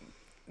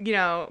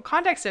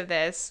 context of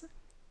this,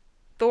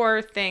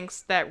 Thor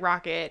thinks that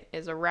Rocket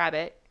is a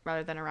rabbit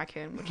rather than a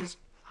raccoon, which is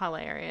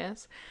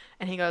hilarious.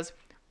 And he goes,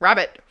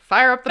 "Rabbit,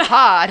 fire up the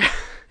pod."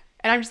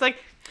 And I'm just like,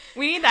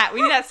 we need that.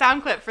 We need that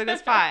sound clip for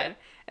this pod.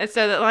 And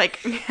so that, like,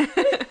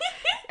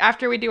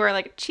 after we do our,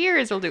 like,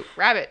 cheers, we'll do,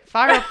 "Rabbit,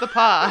 fire up the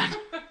pod."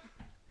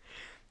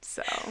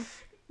 So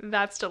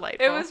that's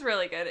delightful. It was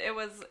really good. It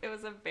was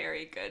a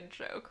very good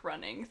joke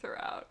running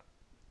throughout.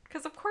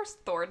 Because, of course,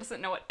 Thor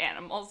doesn't know what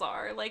animals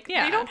are. Like,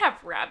 Yeah. they don't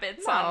have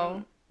rabbits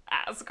on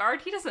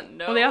Asgard. He doesn't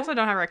know. Well, they also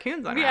don't have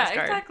raccoons on Asgard.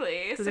 Yeah,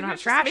 exactly. Because So they don't he have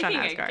was trash just on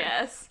making Asgard. a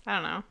guess. I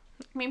don't know.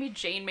 Maybe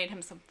Jane made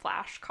him some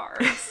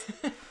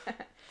flashcards.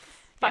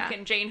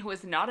 Fucking Jane, who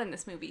is not in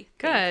this movie.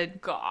 Thank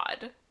Good.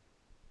 God.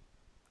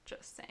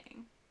 Just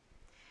saying.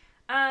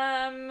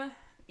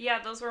 Yeah,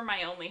 those were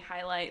my only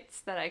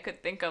highlights that I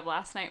could think of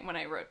last night when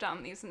I wrote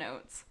down these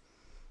notes.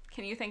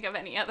 Can you think of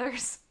any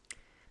others?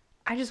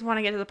 I just want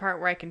to get to the part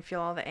where I can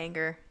feel all the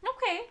anger.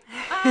 Okay.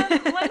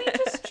 Let me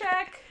just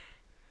check.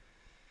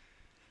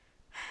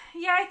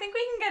 Yeah, I think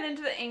we can get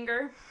into the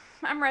anger.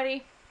 I'm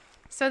ready.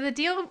 So the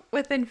deal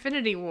with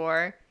Infinity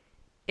War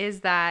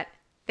is that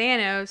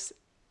Thanos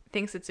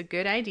thinks it's a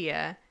good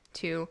idea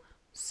to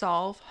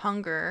solve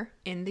hunger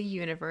in the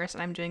universe,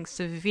 and I'm doing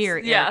severe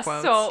air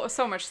quotes.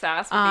 so much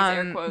sass with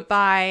these air quotes.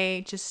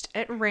 By just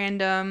at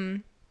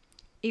random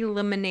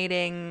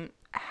eliminating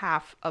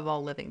half of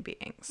all living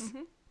beings.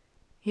 Mm-hmm.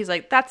 He's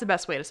like, that's the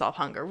best way to solve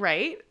hunger,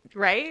 right?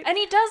 Right? And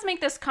he does make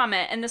this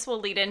comment, and this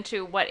will lead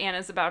into what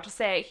Anna's about to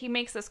say. He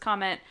makes this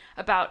comment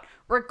about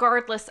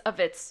regardless of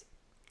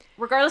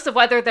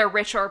whether they're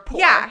rich or poor.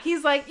 Yeah,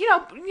 he's like,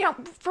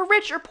 for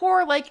rich or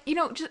poor, like,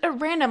 just at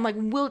random, like,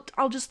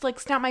 I'll just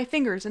like snap my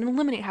fingers and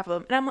eliminate half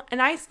of them.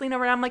 And I lean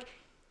over and I'm like,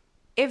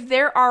 if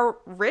there are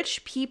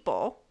rich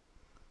people,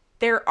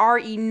 there are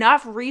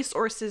enough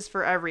resources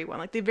for everyone.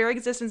 Like, the very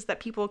existence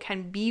that people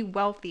can be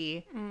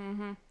wealthy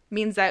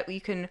means that you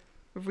can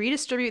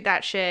redistribute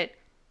that shit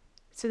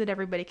so that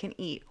everybody can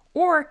eat.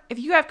 Or if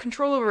you have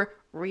control over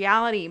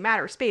reality,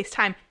 matter, space,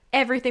 time,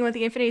 everything with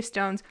the Infinity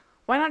Stones,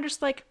 why not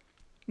just like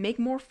make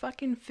more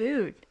fucking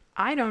food?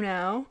 I don't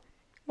know.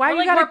 Why Or, you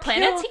like, gotta more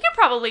planets? kill- He could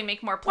probably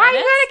make more Why planets.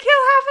 you gotta kill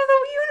half of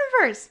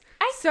the universe?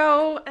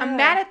 I'm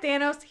mad at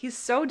Thanos. He's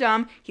so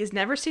dumb. He's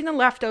never seen The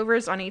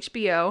Leftovers on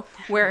HBO,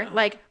 where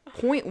like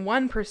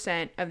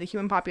 0.1% of the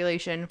human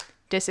population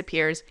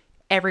disappears.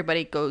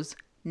 Everybody goes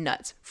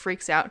nuts,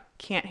 freaks out,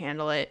 can't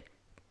handle it,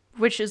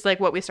 which is like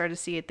what we started to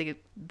see at the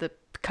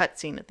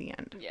cutscene at the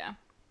end. Yeah.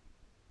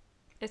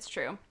 It's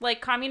true.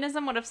 Like,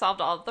 communism would have solved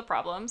all of the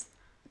problems.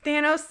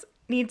 Thanos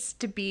needs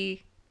to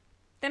be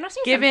Thanos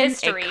needs given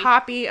some history. a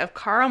copy of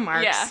Karl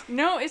Marx. Yeah.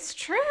 No, it's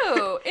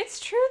true. It's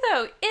true,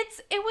 though.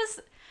 It was,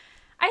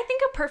 I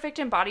think, a perfect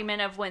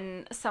embodiment of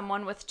when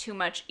someone with too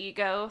much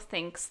ego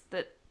thinks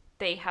that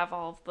they have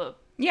all of the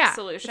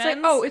solutions. It's like,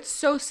 oh, it's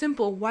so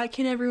simple. Why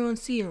can't everyone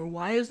see her?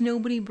 Why is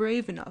nobody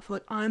brave enough?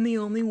 Like, I'm the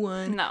only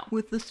one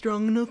with the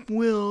strong enough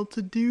will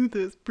to do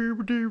this.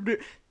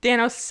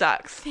 Thanos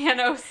sucks.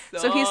 Thanos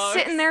sucks. So he's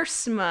sitting there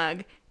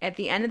smug at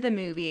the end of the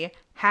movie,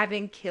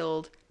 having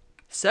killed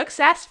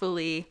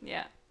successfully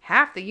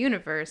half the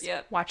universe,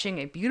 watching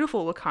a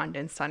beautiful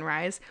Wakandan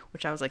sunrise,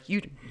 which I was like,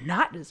 you do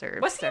not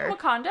deserve, Was sir. he in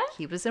Wakanda?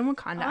 He was in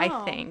Wakanda,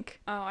 I think.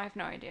 Oh, I have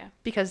no idea.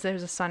 Because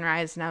there's a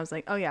sunrise, and I was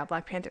like, oh yeah,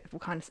 Black Panther,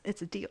 Wakanda,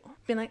 it's a deal.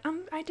 Being like,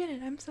 I did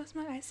it. I'm so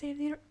smart. I saved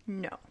the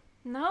universe.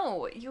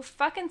 No, you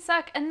fucking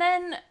suck. And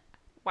then,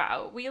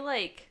 wow, we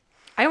like...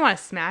 I don't want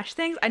to smash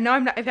things. I know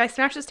I'm not. If I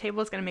smash this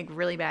table, it's going to make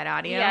really bad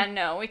audio. Yeah,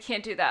 no, we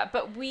can't do that.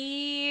 But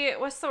we...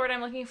 What's the word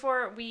I'm looking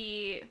for?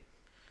 We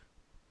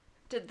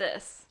did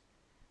this.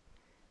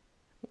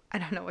 I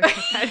don't know what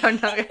you're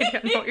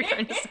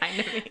trying to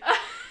sign to me.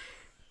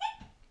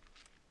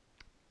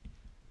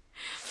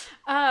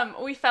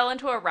 We fell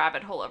into a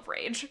rabbit hole of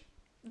rage.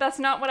 That's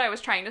not what I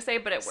was trying to say,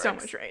 but it works. So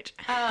much rage.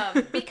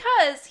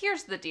 Because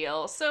here's the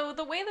deal. So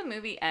the way the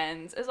movie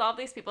ends is all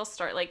these people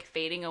start like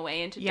fading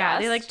away into dust. Yeah,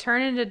 they like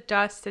turn into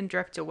dust and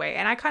drift away.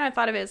 And I kind of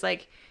thought of it as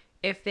like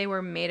if they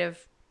were made of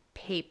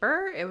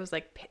paper, it was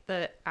like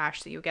the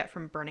ash that you get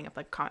from burning up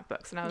like comic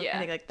books. And I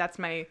think like that's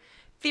my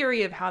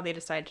theory of how they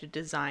decided to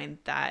design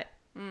that.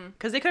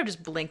 Because they could have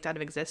just blinked out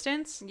of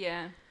existence.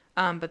 Yeah.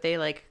 But they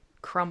like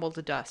crumbled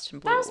to dust and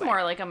blew away. That was away.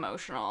 more like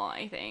emotional,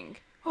 I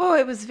think. Oh,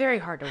 it was very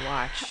hard to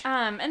watch.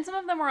 And some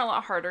of them were a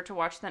lot harder to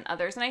watch than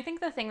others. And I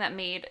think the thing that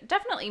made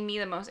definitely me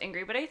the most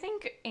angry, but I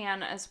think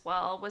Anne as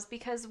well, was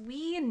because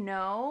we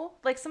know,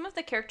 like, some of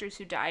the characters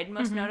who died,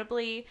 most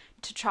notably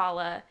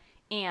T'Challa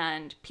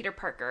and Peter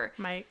Parker,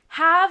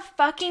 have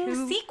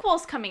fucking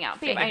sequels coming out.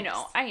 Babe, I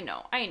know.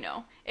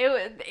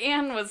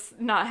 Anne was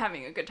not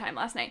having a good time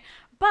last night.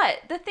 But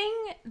the thing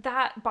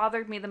that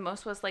bothered me the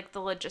most was, like, the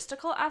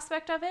logistical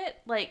aspect of it.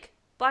 Like,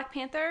 Black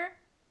Panther...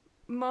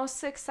 most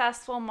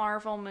successful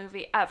Marvel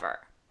movie ever,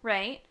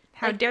 right?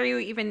 How dare you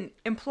even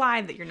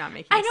imply that you're not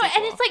making a I know,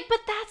 sequel. and it's like, but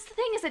that's the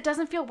thing, is it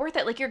doesn't feel worth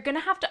it. Like, you're gonna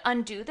have to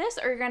undo this,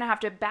 or you're gonna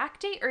have to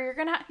backdate, or you're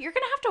gonna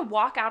have to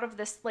walk out of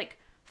this, like,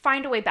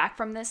 find a way back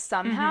from this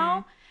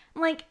somehow.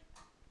 Like,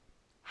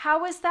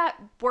 how is that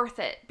worth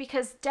it?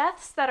 Because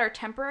deaths that are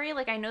temporary,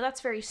 like, I know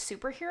that's very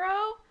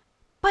superhero,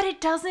 but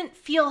it doesn't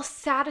feel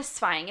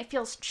satisfying. It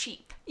feels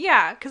cheap.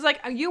 Yeah, because,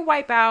 like, you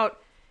wipe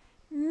out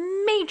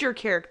major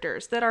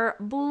characters that are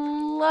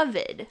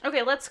beloved.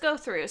 Okay, let's go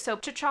through. So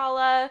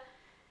T'Challa,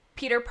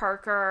 Peter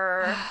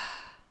Parker,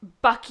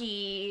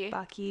 Bucky,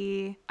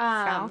 Falcon,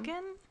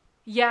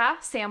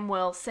 Sam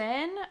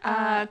Wilson,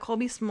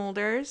 Colby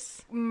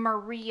Smulders,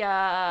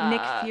 Maria,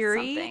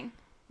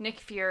 Nick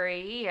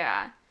Fury,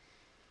 yeah.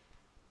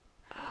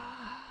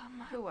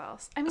 Who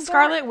else? I mean,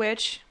 Scarlet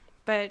Witch,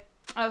 but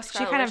Scarlet she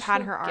kind Witch, of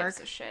had who her gives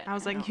arc. a shit? I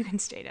was like, you can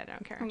stay dead, I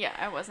don't care. Yeah,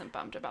 I wasn't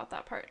bummed about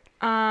that part.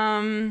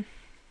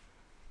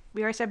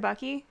 We already said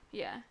Bucky?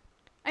 Yeah.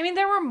 I mean,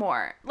 there were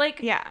more.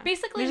 Like,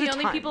 basically the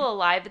only people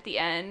alive at the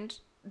end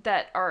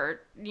that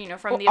are, from the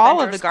Avengers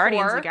all of the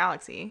Guardians of the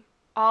Galaxy.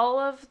 All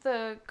of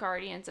the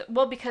Guardians.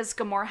 Well, because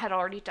Gamora had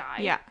already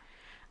died. Yeah.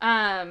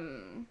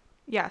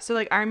 Yeah, so,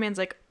 like, Iron Man's,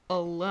 like,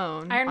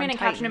 alone Iron Man and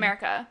Titan. Captain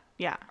America.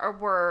 Yeah.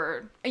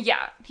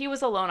 He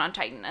was alone on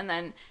Titan. And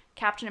then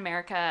Captain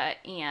America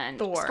and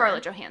Thor.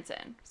 Scarlett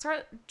Johansson.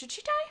 Did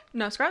she die?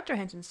 No, Scarlett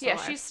Johansson's still alive.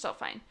 Yeah, she's still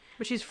fine.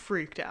 But she's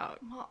freaked out.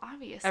 Well,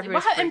 obviously.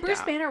 And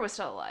Bruce Banner was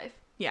still alive.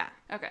 Yeah.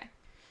 Okay.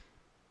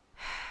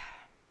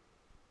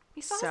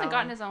 He still hasn't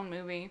gotten his own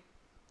movie.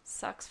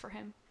 Sucks for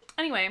him.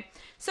 Anyway,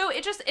 so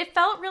it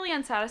felt really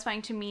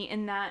unsatisfying to me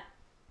in that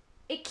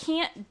it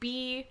can't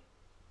be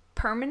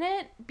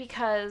permanent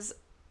because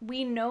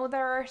we know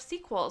there are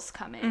sequels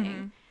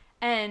coming.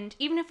 And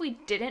even if we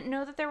didn't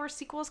know that there were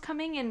sequels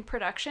coming in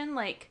production,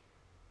 like,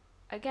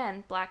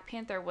 again, Black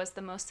Panther was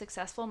the most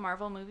successful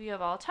Marvel movie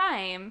of all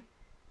time.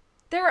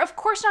 They're, of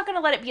course, not going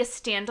to let it be a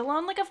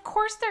standalone. Like, of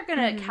course they're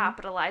going to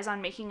capitalize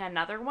on making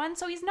another one,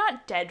 so he's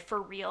not dead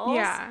for real.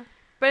 Yeah.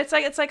 But it's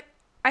like,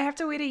 I have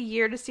to wait a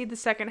year to see the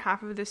second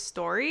half of this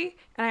story,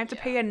 and I have to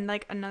pay,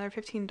 like, another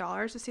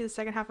 $15 to see the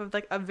second half of,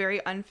 like, a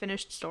very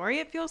unfinished story.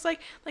 It feels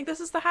like this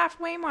is the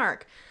halfway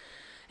mark.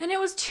 And it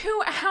was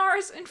 2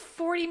 hours and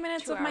 40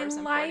 minutes of my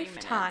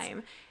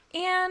lifetime.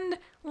 And,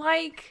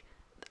 like,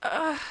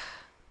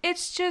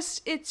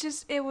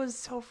 it was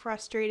so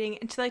frustrating.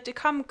 And to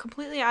come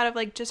completely out of,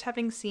 like, just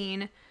having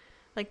seen,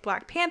 like,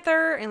 Black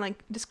Panther and,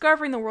 like,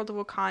 discovering the world of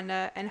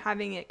Wakanda and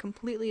having it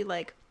completely,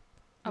 like,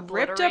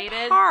 ripped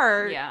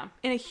apart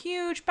in a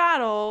huge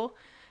battle.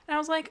 And I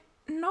was like,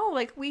 no,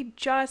 like, we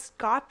just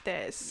got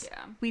this.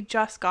 Yeah. We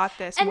just got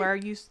this. And- where are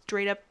you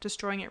straight up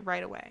destroying it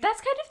right away?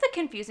 That's kind of the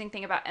confusing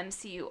thing about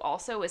MCU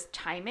also is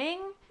timing,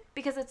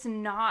 because it's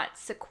not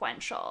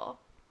sequential.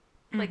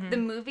 Like, the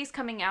movies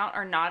coming out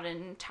are not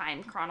in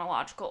time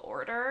chronological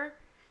order.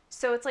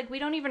 So it's like, we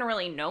don't even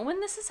really know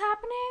when this is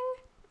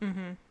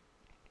happening.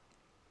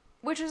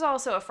 Which is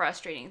also a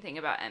frustrating thing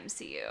about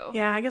MCU.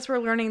 Yeah, I guess we're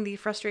learning the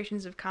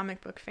frustrations of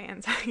comic book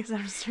fans. I guess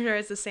I'm sure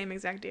it's the same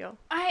exact deal.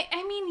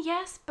 I mean,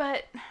 yes,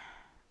 but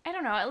I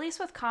don't know. At least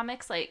with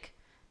comics, like,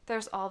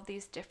 there's all of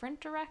these different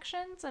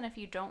directions. And if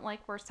you don't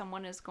like where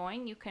someone is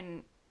going, you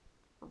can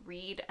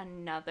read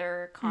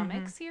another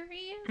comic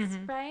series,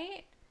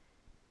 right?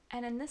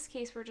 And in this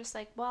case, we're just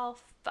like, well,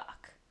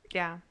 fuck.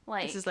 Yeah.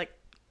 Like, this is like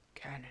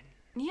canon.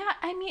 Yeah,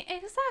 I mean,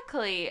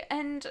 exactly.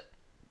 And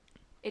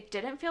it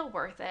didn't feel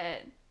worth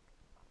it.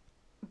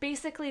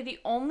 Basically, the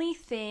only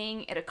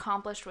thing it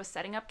accomplished was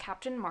setting up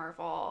Captain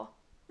Marvel.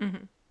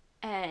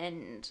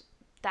 And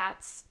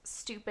that's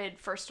stupid,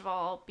 first of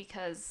all,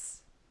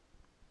 because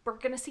we're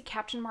going to see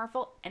Captain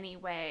Marvel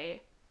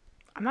anyway.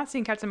 I'm not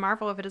seeing Captain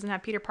Marvel if it doesn't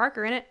have Peter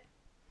Parker in it.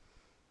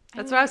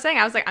 That's what I was saying.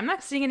 I was like, I'm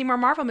not seeing any more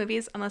Marvel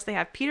movies unless they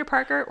have Peter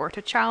Parker or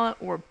T'Challa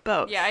or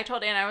both. Yeah, I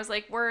told Anna, I was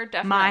like, we're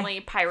definitely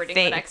pirating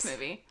the next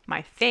movie.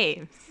 My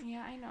faves.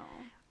 Yeah, I know.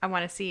 I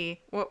want to see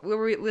what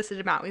we listed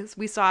about.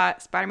 We saw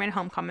Spider-Man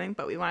Homecoming,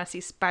 but we want to see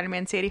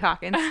Spider-Man Sadie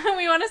Hawkins.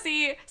 We want to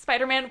see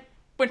Spider-Man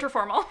Winter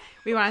Formal.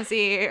 We want to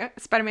see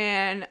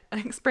Spider-Man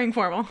Spring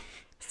Formal.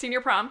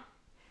 Senior Prom.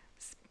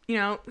 You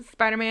know,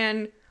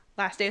 Spider-Man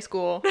Last Day of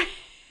School.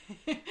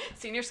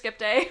 Senior Skip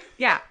Day.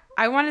 Yeah,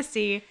 I want to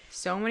see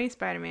so many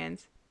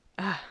Spider-Mans.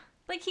 Ugh.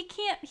 Like, he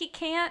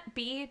can't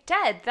be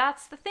dead.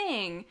 That's the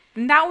thing.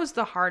 And that was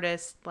the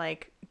hardest,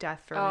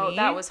 death for me. Oh,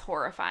 that was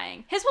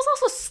horrifying. His was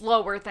also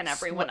slower than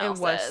everyone else's.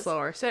 It was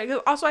slower.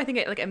 So also, I think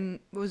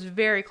it was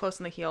very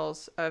close on the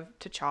heels of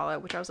T'Challa,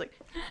 which I was like,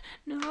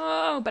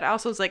 no. But I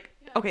also was like,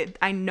 okay,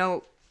 I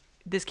know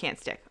this can't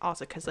stick.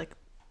 Also, because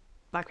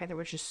Black Panther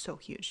was just so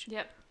huge.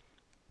 Yep.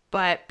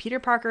 But Peter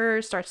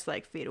Parker starts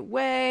to fade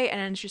away, and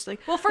then it's just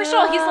like, well, first of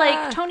all, he's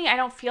like, Tony, I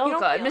don't feel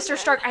good. Mr.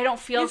 Stark, I don't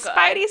feel his good.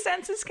 Spidey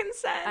senses can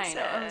sense I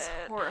know, it. it's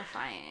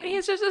horrifying. And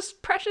he's just this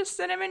precious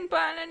cinnamon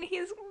bun, and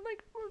he's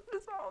like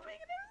dissolving.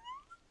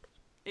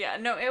 Yeah,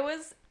 no, it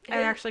was.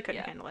 I actually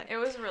couldn't handle it. It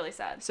was really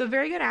sad. So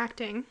very good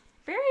acting.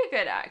 Very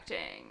good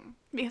acting.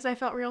 Because I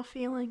felt real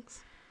feelings.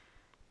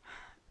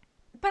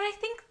 But I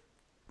think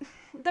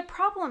the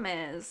problem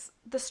is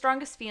the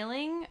strongest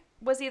feeling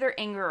was either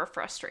anger or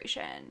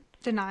frustration.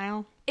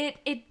 Denial.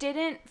 It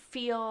didn't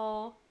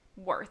feel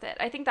worth it.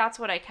 I think that's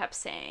what I kept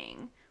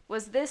saying.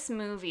 Was this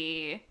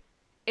movie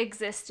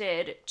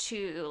existed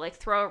to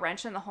throw a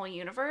wrench in the whole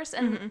universe?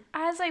 And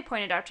as I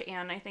pointed out to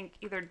Anne, I think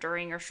either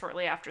during or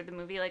shortly after the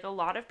movie, a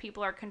lot of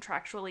people are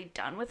contractually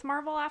done with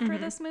Marvel after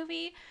this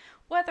movie,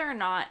 whether or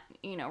not,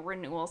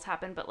 renewals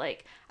happen. But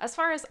as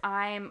far as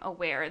I'm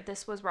aware,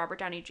 this was Robert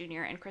Downey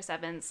Jr. and Chris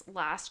Evans'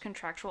 last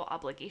contractual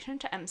obligation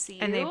to MCU.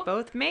 And they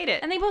both made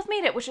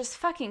it. Which is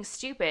fucking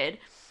stupid.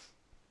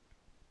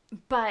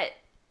 But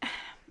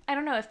I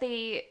don't know, if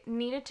they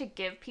needed to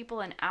give people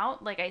an out,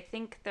 I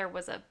think there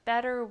was a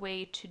better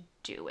way to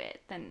do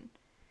it than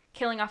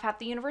killing off half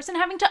the universe and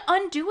having to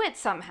undo it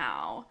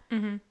somehow.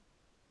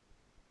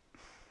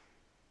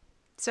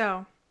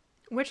 So,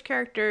 which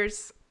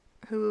characters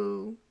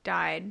who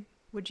died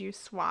would you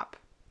swap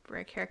for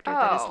a character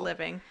that is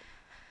living?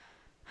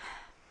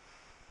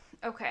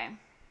 Okay.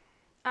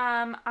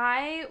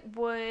 I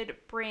would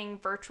bring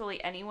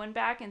virtually anyone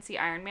back and see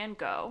Iron Man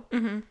go.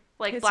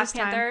 It's Black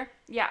Panther. Time.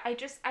 Yeah, I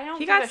don't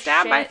He give got a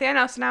stabbed shit. by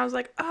Thanos, and I was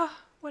like, oh,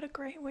 what a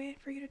great way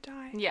for you to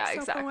die. Yeah, so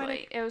exactly.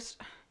 Poetic. It was...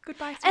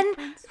 Goodbye, sweet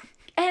prince.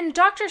 And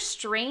Doctor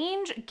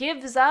Strange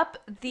gives up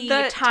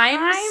the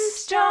time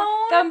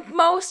stone. The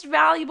most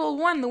valuable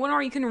one. The one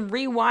where you can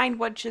rewind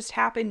what just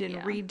happened and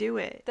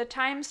redo it. The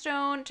time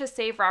stone to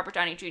save Robert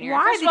Downey Jr.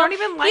 Why? They don't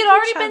even like he'd each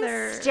already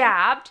other. been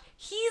stabbed.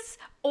 He's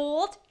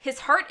old. His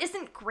heart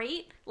isn't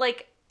great.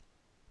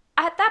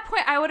 At that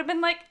point, I would have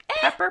been like,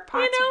 Pepper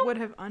Potts would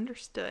have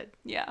understood.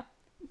 Yeah.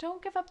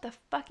 Don't give up the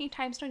fucking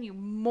time stone, you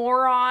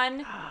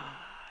moron.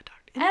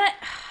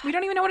 We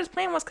don't even know what his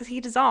plan was because he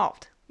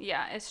dissolved.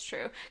 Yeah, it's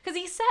true. Because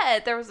he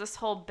said there was this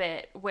whole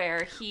bit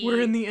where we're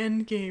in the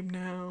end game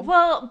now.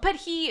 Well, but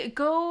he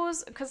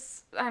goes,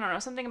 because, I don't know,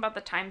 something about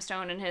the time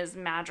stone and his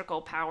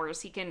magical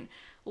powers. He can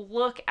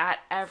look at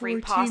every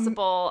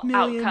possible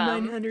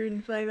outcome.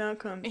 905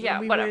 outcomes.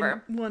 Yeah,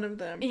 whatever. One of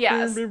them.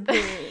 Yes.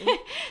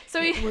 So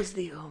it was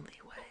the only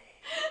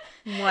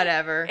way.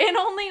 Whatever. In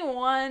only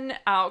one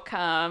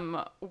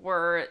outcome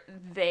were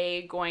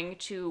they going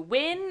to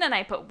win, and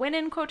I put win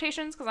in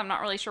quotations because I'm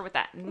not really sure what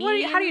that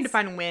means. How do you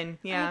define win?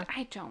 Yeah.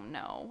 I don't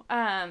know.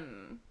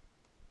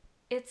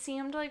 It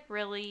seemed like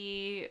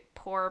really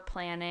poor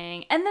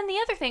planning. And then the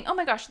other thing, oh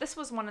my gosh, this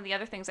was one of the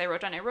other things I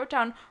wrote down. I wrote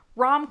down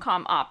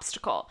rom-com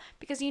obstacle.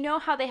 Because you know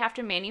how they have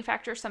to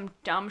manufacture some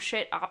dumb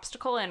shit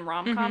obstacle in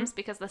rom-coms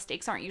because the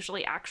stakes aren't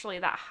usually actually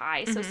that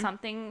high. So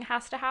something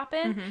has to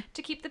happen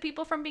to keep the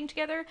people from being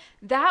together.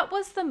 That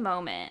was the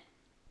moment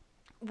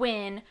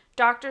when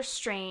Doctor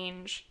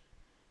Strange,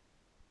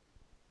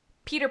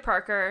 Peter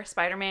Parker,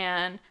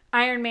 Spider-Man,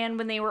 Iron Man,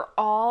 when they were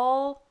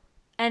all,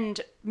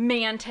 and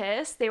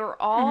Mantis, they were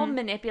all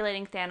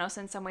manipulating Thanos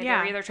in some way. Yeah.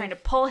 They were either trying to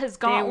pull his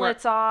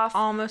gauntlets off.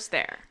 Almost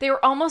there. They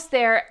were almost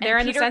there. They're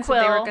in Peter the sense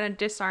Quill, that they were going to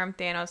disarm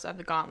Thanos of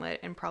the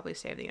gauntlet and probably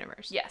save the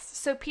universe. Yes.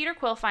 So Peter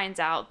Quill finds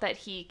out that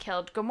he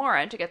killed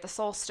Gamora to get the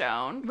Soul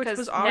Stone. Which because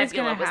was always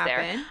Nebula gonna was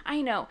happen. there.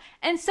 I know.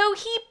 And so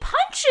he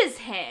punches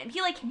him.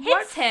 He like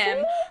hits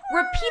him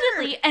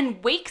repeatedly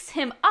and wakes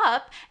him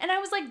up. And I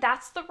was like,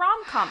 that's the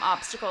rom-com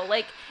obstacle.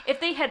 Like,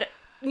 if they had,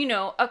 you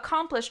know,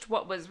 accomplished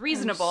what was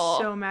reasonable.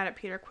 I'm so mad at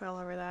Peter Quill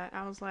over that.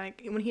 I was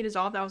like, when he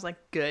dissolved, I was like,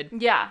 good.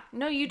 Yeah.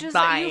 No, you just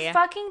Bye. you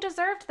fucking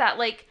deserved that.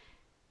 Like,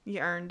 You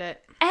earned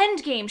it.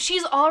 Endgame,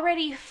 she's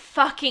already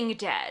fucking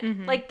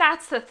dead. Like,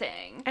 that's the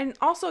thing. And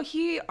also,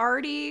 he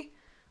already,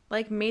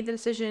 like, made the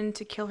decision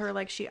to kill her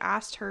like she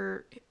asked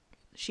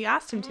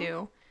him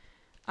to.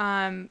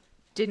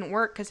 Didn't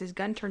work because his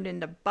gun turned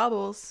into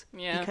bubbles.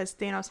 Yeah. Because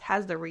Thanos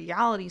has the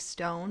reality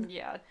stone.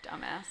 Yeah,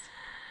 dumbass.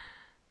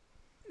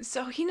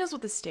 So he knows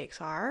what the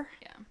stakes are.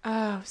 Yeah.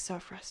 Oh, so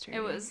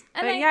frustrating. It was.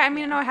 But I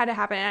know it had to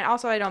happen. And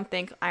also, I don't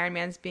think Iron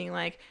Man's being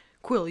like,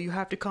 Quill, you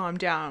have to calm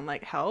down,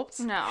 like, helps.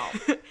 No.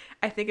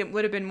 I think it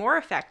would have been more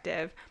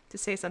effective to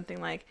say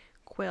something like,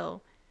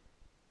 Quill,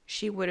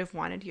 she would have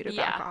wanted you to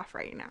back off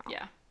right now.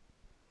 Yeah.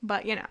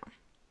 But, you know.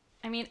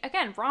 I mean,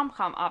 again,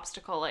 rom-com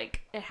obstacle,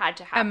 like, it had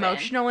to happen.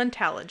 Emotional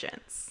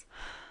intelligence.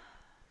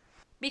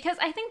 Because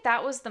I think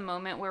that was the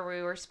moment where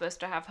we were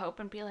supposed to have hope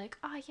and be like,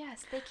 oh,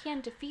 yes, they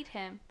can defeat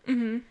him.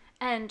 Mm-hmm.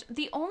 And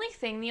the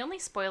only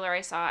spoiler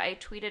I saw, I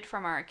tweeted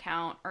from our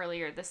account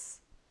earlier this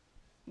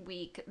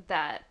week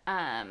that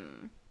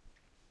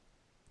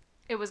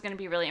it was going to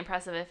be really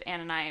impressive if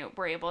Anne and I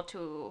were able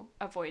to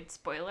avoid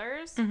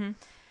spoilers. Mm-hmm.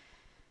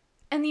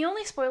 And the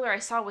only spoiler I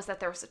saw was that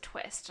there was a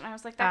twist. And I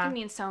was like, that can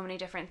mean so many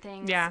different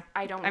things. Yeah.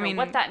 I don't know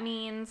what that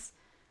means.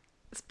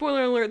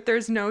 Spoiler alert,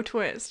 there's no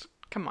twist.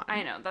 Come on.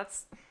 I know,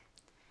 that's...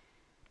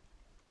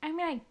 I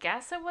mean, I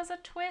guess it was a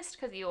twist,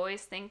 because you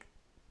always think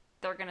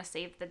they're going to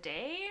save the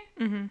day.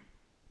 Mm-hmm.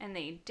 And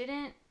they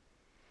didn't.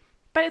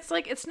 But it's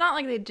like, it's not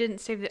like they didn't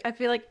save the... I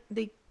feel like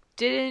they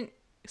didn't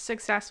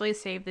successfully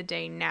save the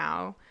day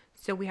now,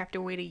 so we have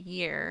to wait a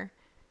year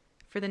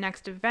for the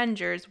next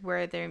Avengers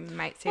where they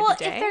might save the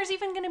day. Well, if there's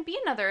even going to be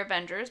another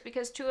Avengers,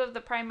 because two of the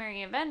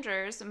primary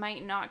Avengers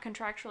might not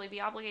contractually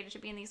be obligated to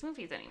be in these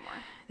movies anymore.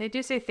 They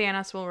do say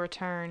Thanos will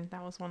return.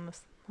 That was one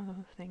of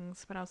the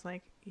things. But I was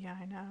like, yeah,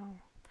 I know.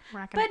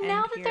 We're not gonna But now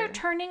end that here. they're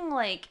turning,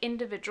 like,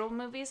 individual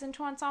movies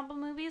into ensemble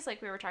movies, like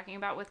we were talking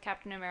about with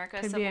Captain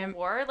America Civil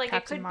War, like,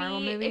 Captain it could Marvel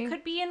be movie. It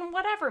could be in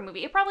whatever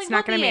movie. It probably It's will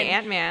not going to be be in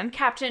Ant-Man.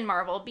 Captain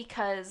Marvel,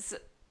 because,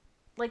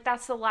 like,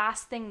 that's the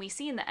last thing we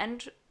see in the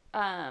end,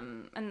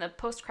 in the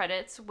post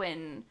credits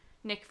when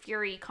Nick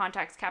Fury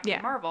contacts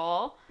Captain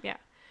Marvel. Yeah.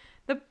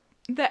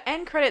 The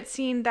end credit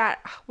scene,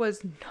 that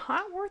was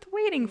not worth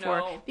waiting for,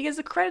 No. because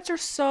the credits are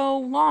so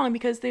long,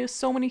 because there's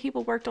so many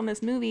people worked on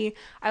this movie.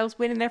 I was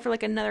waiting there for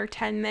like another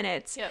 10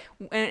 minutes. Yep.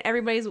 And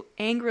everybody's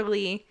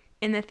angrily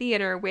in the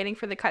theater waiting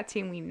for the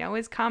cutscene we know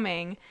is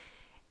coming.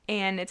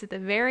 And it's at the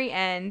very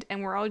end,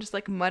 and we're all just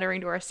like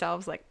muttering to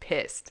ourselves, like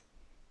pissed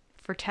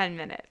for 10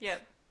 minutes.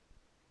 Yep.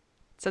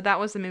 So that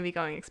was the movie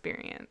going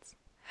experience.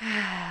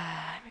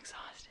 I'm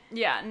exhausted.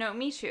 Yeah, no,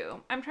 me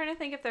too. I'm trying to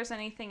think if there's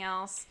anything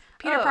else.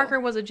 Peter Parker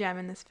was a gem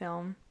in this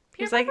film.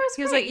 Peter He Parker was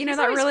was great. like, you know He's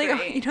that always really,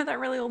 great. you know that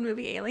really old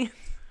movie Aliens.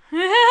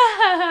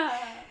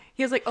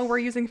 He was like, oh, we're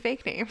using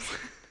fake names.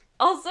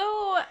 Also,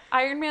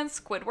 Iron Man's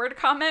Squidward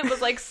comment was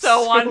like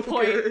so on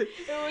point. good.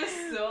 It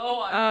was so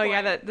on point. Oh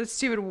yeah, that the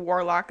stupid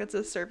warlock that's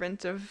a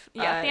servant of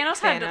Thanos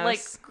had like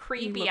He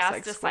creepy looks ass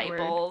like Squidward.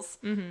 disciples.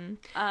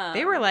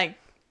 They were like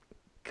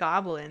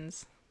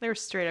goblins. They were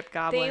straight up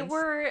goblins. They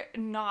were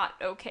not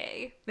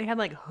okay. They had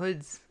like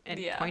hoods and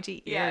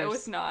pointy ears. Yeah, it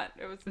was not.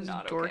 It was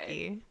not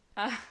dorky.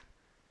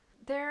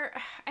 okay.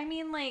 I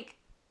mean, like,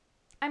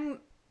 I'm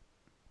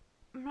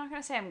not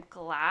gonna say I'm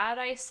glad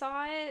I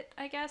saw it,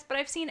 I guess, but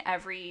I've seen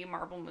every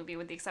Marvel movie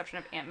with the exception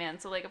of Ant-Man,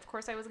 so like, of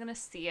course, I was gonna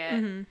see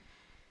it.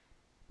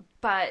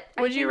 But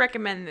would you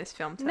recommend this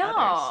film to others?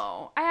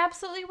 No, I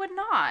absolutely would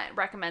not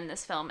recommend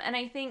this film, and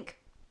I think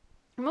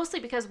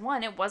mostly because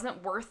one, it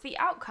wasn't worth the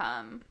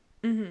outcome.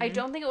 I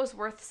don't think it was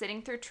worth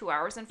sitting through 2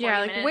 hours and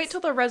 40 minutes. Wait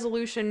till the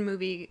resolution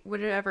movie,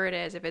 whatever it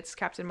is, if it's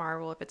Captain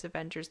Marvel, if it's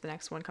Avengers, the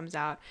next one comes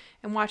out,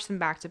 and watch them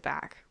back to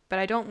back. But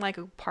I don't like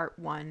part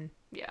one.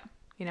 Yeah.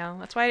 You know,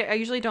 that's why I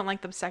usually don't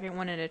like the second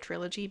one in a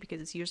trilogy, because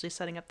it's usually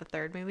setting up the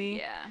third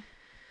movie. Yeah.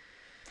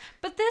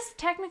 But this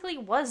technically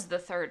was the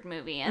third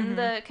movie, and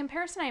the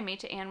comparison I made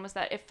to Anne was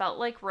that it felt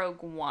like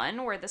Rogue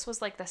One, where this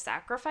was like the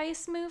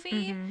sacrifice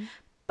movie.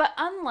 But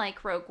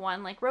unlike Rogue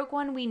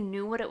One, we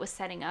knew what it was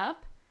setting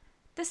up.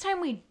 This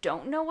time we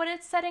don't know what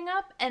it's setting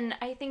up, and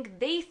I think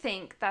they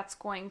think that's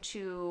going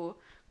to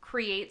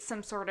create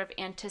some sort of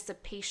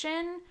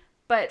anticipation,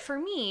 but for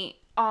me,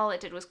 all it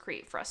did was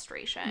create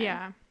frustration.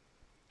 Yeah.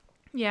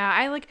 Yeah,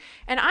 I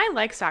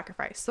like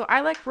Sacrifice. So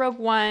I like Rogue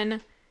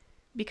One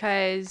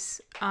because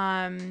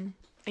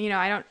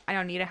I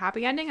don't need a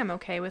happy ending. I'm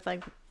okay with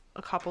like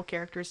a couple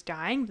characters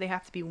dying. They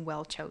have to be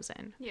well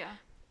chosen. Yeah.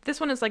 This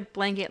one is like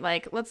blanket,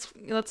 like let's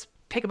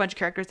pick a bunch of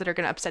characters that are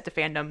going to upset the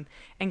fandom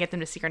and get them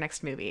to see our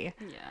next movie.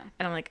 Yeah.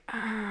 And I'm like,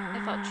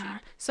 It felt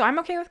cheap. So I'm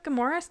okay with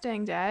Gamora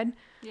staying dead.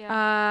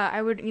 Yeah.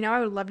 I would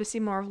love to see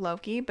more of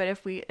Loki, but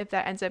if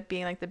that ends up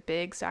being like the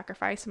big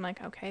sacrifice, I'm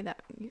like, okay,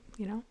 that,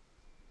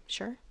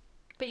 sure.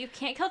 But you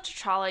can't kill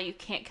T'Challa. You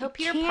can't kill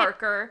Peter can't.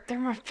 Parker. They're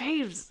my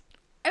faves.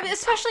 I mean,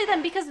 especially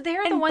them, because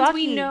they're the And ones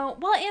we Bucky. know.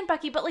 Well, and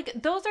Bucky, but like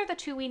those are the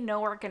two we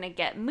know are gonna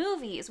get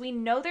movies. We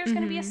know there's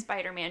gonna be a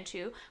Spider-Man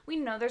 2. We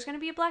know there's gonna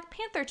be a Black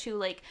Panther 2.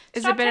 Like,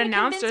 Has stop it been trying to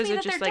announced, or convince is me it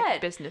that just they're like dead.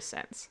 business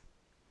sense?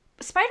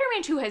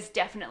 Spider-Man 2 has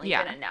definitely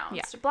Yeah, been announced.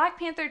 yeah. Black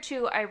Panther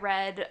 2, I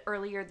read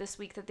earlier this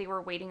week that they were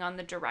waiting on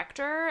the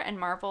director, and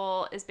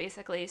Marvel is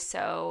basically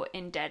so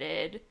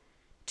indebted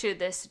to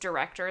this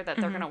director that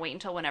they're going to wait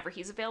until whenever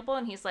he's available.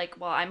 And he's like,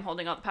 well, I'm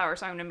holding all the power,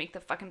 so I'm going to make the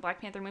fucking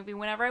Black Panther movie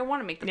whenever I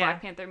want to make the Yeah.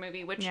 Black Panther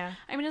movie, which, Yeah.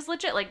 I mean, is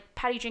legit. Like,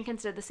 Patty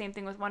Jenkins did the same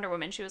thing with Wonder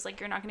Woman. She was like,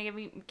 you're not going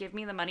to give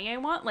me the money I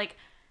want? Like,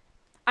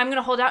 I'm going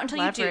to hold out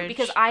until you do, Leverage.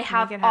 because I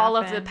have Make it all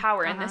of the happen.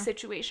 power in this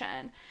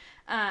situation.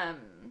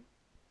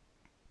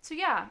 So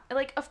yeah,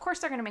 like, of course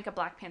they're going to make a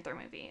Black Panther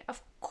movie.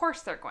 Of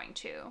course they're going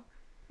to.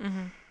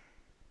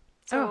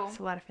 So, It's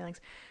a lot of feelings.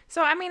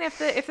 So I mean, if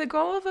the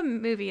goal of a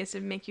movie is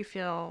to make you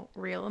feel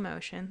real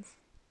emotions,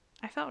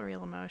 I felt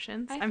real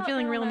emotions. I I'm felt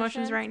feeling real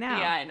emotions right now.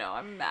 Yeah, I know.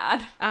 I'm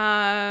mad.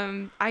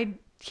 I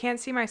can't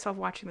see myself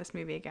watching this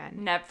movie again.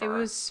 Never. It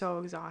was so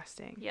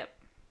exhausting. Yep.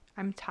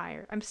 I'm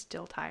tired. I'm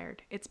still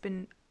tired. It's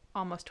been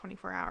almost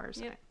 24 hours,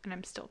 Yep. and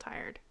I'm still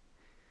tired.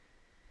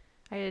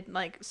 I had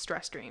like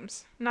stress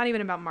dreams, not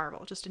even about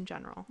Marvel, just in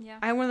general. Yeah.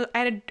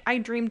 I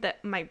dreamed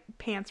that my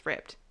pants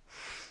ripped,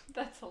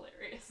 That's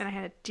hilarious. and I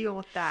had to deal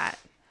with that.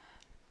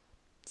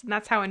 And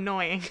that's how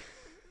annoying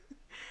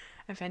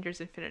Avengers: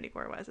 Infinity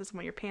War was. Is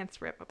when your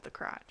pants rip up the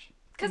crotch.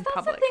 Because in that's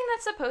public. the thing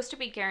that's supposed to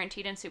be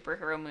guaranteed in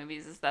superhero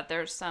movies, is that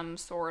there's some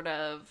sort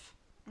of,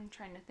 I'm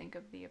trying to think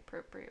of the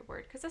appropriate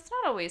word, because it's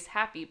not always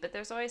happy, but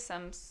there's always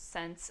some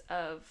sense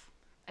of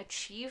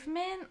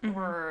achievement,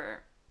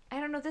 or I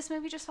don't know, this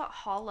movie just felt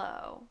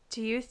hollow.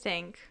 Do you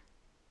think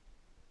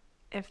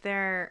if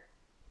there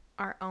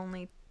are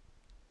only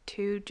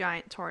 2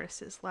 giant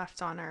tortoises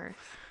left on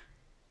Earth,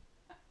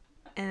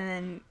 and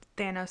then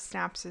Thanos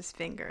snaps his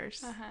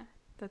fingers,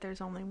 that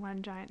there's only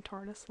 1 giant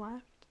tortoise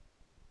left?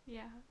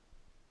 Yeah.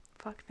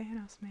 Fuck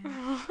Thanos,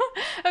 man.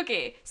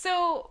 Okay,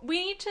 so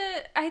we need to,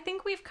 I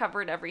think we've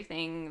covered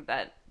everything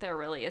that there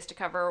really is to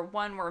cover.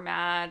 1, we're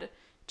mad.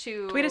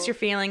 2, Tweet us your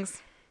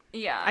feelings.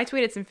 yeah. I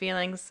tweeted some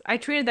feelings. I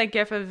tweeted that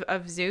gif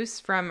of Zeus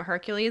from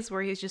Hercules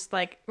where he's just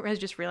like, has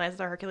just realized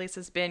that Hercules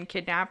has been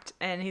kidnapped,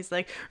 and he's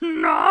like,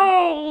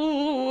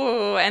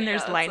 no! And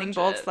there's that's lightning legit.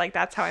 bolts. Like,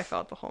 that's how I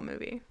felt the whole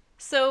movie.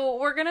 So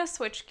we're gonna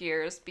switch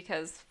gears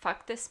because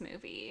fuck this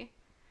movie.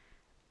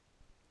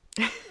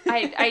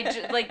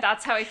 Like,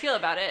 that's how I feel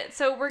about it.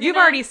 So You've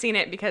already seen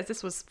it because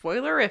this was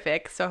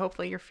spoilerific, so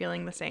hopefully you're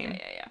feeling the same.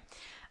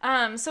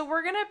 Yeah. So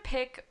we're gonna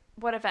pick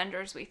what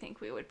Avengers we think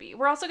we would be.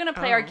 We're also gonna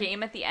play our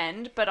game at the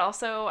end, but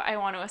also I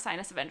want to assign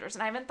us Avengers,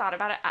 and I haven't thought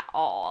about it at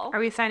all. Are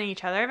we assigning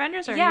each other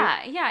Avengers? Or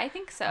Yeah, I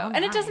think so. Oh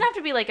And it my. doesn't have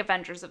to be like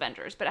Avengers,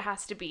 but it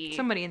has to be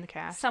somebody in the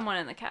cast? someone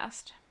in the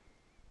cast.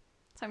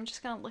 So I'm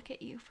just gonna look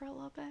at you for a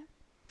little bit.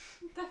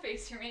 The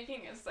face you're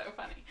making is so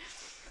funny.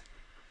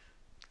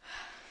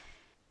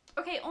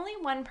 Okay, only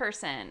one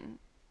person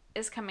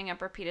is coming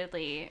up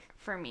repeatedly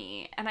for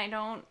me, and I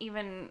don't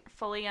even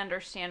fully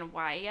understand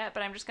why yet,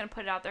 but I'm just gonna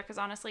put it out there because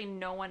honestly,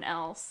 no one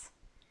else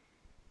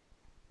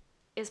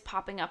is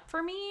popping up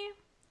for me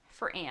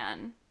for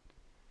Anne.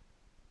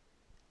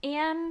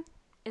 Anne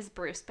is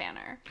Bruce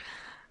Banner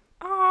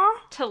Aw,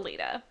 to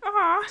Lita,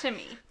 aw. to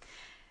me.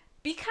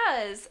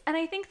 Because, and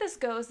I think this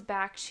goes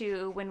back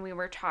to when we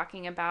were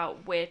talking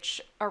about which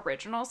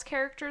Originals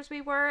characters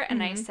we were,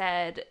 and I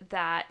said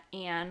that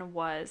Anne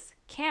was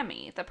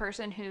Cammy, the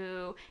person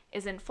who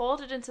is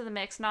enfolded into the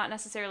mix, not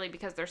necessarily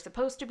because they're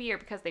supposed to be or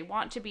because they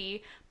want to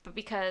be, but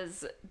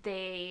because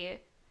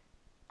they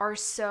are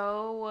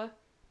so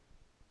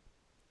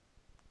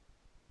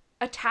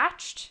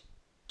attached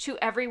to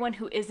everyone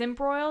who is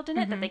embroiled in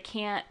it that they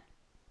can't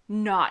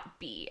not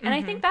be. And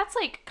I think that's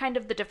like kind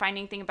of the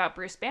defining thing about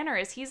Bruce Banner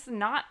is he's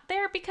not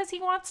there because he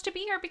wants to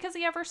be or because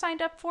he ever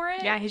signed up for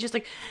it. Yeah, he's just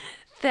like,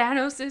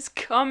 Thanos is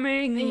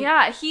coming.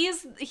 Yeah,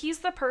 he's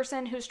the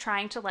person who's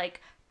trying to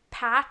like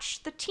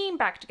patch the team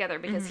back together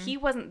because he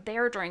wasn't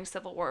there during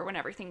Civil War when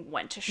everything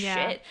went to Yeah.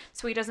 shit.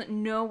 So he doesn't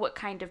know what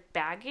kind of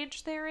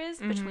baggage there is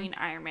between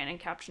Iron Man and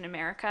Captain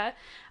America.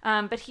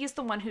 But he's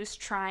the one who's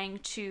trying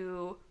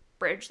to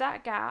bridge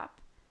that gap,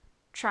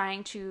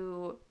 trying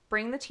to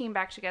bring the team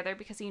back together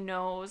because he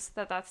knows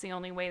that that's the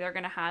only way they're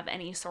going to have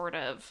any sort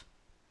of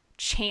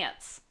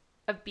chance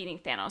of beating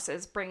Thanos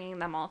is bringing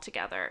them all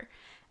together.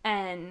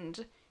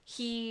 And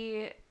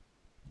he,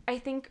 I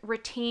think,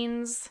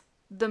 retains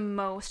the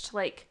most,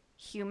 like,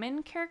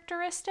 human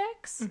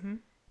characteristics.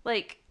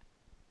 Like,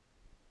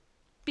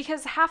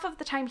 because half of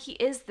the time he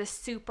is this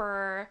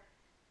super,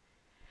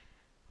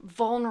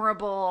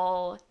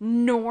 vulnerable,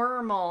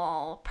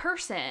 normal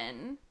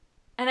person.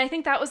 And I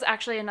think that was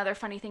actually another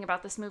funny thing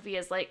about this movie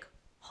is like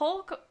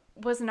Hulk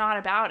was not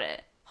about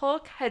it.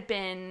 Hulk had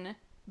been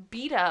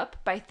beat up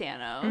by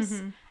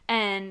Thanos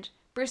and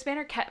Bruce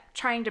Banner kept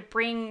trying to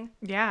bring...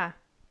 Yeah.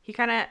 He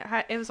kind of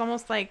had... It was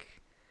almost like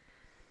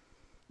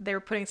they were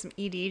putting some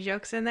ED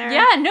jokes in there.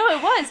 Yeah, no,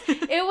 it was.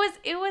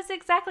 It was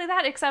exactly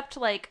that, except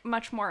like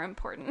much more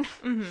important.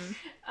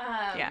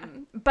 Yeah.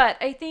 But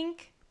I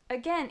think,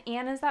 again,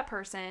 Anne is that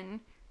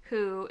person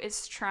who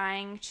is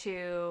trying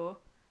to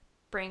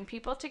bring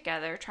people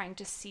together, trying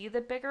to see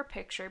the bigger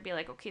picture, be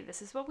like, okay,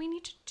 this is what we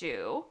need to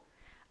do.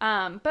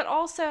 But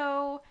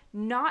also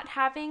not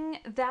having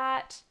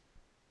that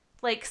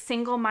like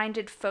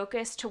single-minded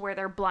focus to where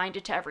they're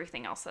blinded to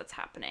everything else that's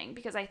happening.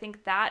 Because I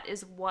think that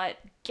is what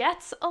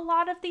gets a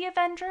lot of the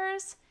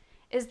Avengers,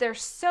 is they're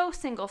so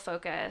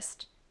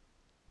single-focused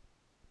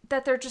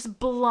that they're just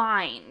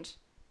blind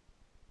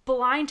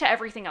to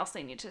everything else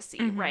they need to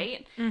see,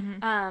 right?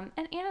 And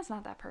Anna's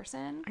not that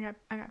person.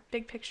 I got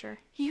big picture.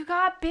 You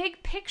got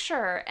big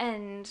picture,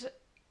 and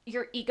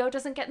your ego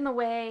doesn't get in the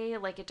way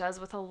like it does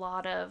with a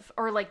lot of,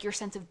 or like your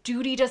sense of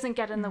duty doesn't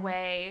get in the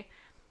way.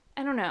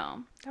 I don't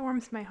know. That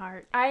warms my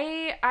heart.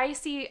 I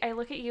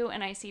look at you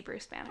and I see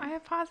Bruce Banner. I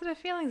have positive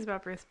feelings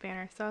about Bruce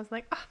Banner, so I was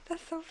like, oh,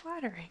 that's so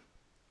flattering.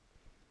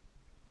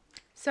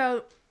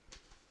 So,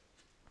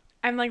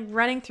 I'm like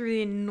running through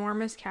the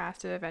enormous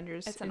cast of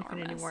Avengers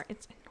Infinity War.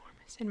 It's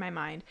enormous in my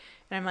mind.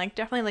 And I'm like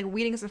definitely like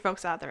weeding some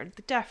folks out there.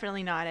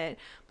 Definitely not it.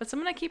 But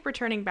someone I keep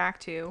returning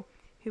back to,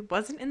 who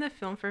wasn't in the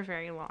film for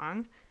very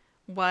long,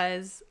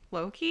 was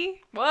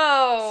Loki.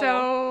 Whoa.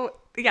 So,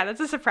 yeah, that's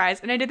a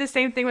surprise. And I did the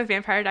same thing with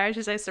Vampire Diaries,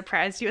 as I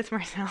surprised you with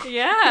myself.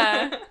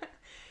 Yeah.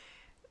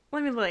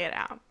 Let me lay it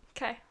out.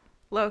 Okay.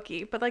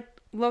 Loki, but like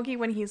Loki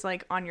when he's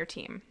like on your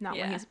team, not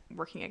when he's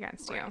working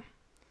against you.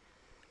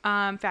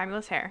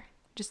 Fabulous hair,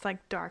 just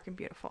like dark and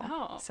beautiful.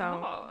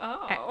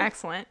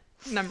 Excellent.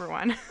 Number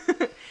one.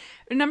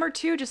 Number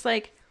two, just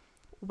like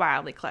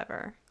wildly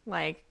clever,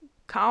 like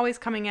always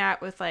coming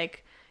out with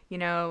like, you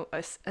know,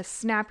 a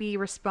snappy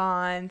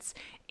response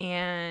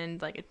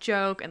and like a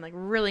joke and like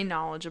really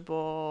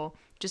knowledgeable,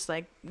 just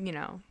like, you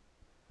know,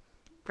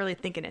 really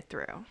thinking it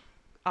through,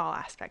 all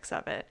aspects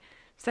of it.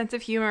 Sense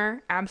of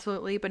humor,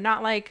 absolutely, but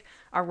not like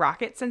a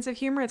Rocket sense of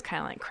humor. It's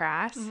kind of like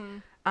crass,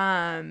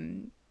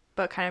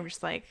 but kind of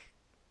just like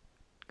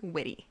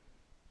witty,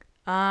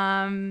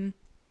 and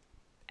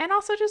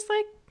also just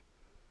like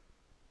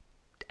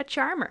a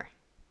charmer.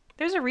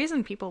 There's a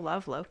reason people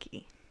love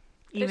Loki,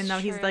 even though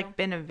he's like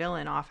been a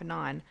villain off and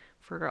on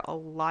for a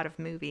lot of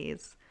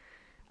movies.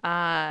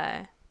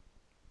 Yeah,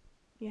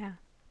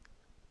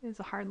 it was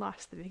a hard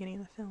loss at the beginning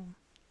of the film.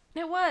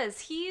 It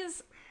was.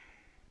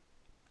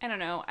 I don't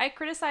know. I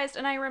criticized,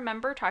 and I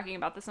remember talking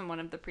about this in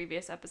one of the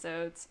previous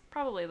episodes,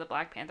 probably the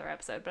Black Panther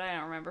episode, but I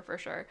don't remember for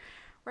sure,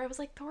 where I was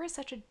like, Thor is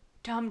such a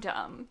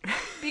dum-dum.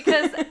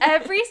 Because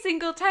every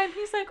single time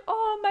he's like,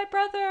 oh, my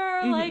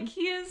brother, like,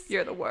 he is...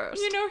 You're the worst.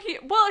 You know,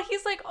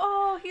 he's like,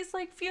 he's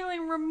like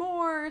feeling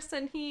remorse,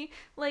 and he,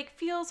 like,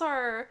 feels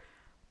our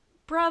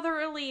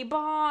brotherly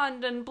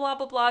bond, and blah,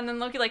 blah, blah, and then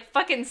Loki, like,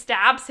 fucking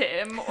stabs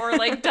him, or,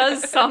 like,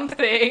 does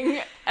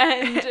something,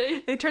 and...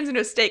 It turns into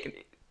a steak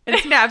and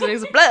snaps, and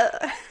he's like, blah!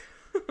 But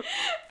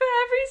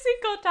every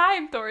single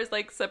time Thor is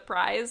like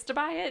surprised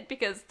by it,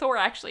 because Thor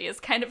actually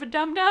is kind of a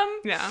dum-dum.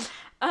 Yeah,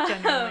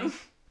 genuinely.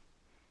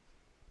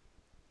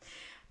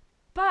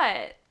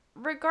 But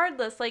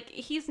regardless, like,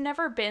 he's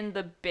never been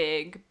the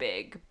big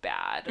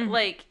bad.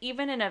 Like,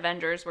 even in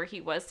Avengers, where he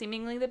was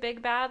seemingly the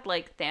big bad,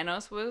 like,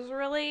 Thanos was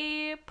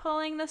really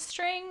pulling the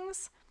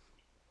strings.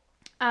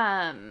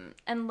 And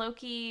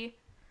Loki,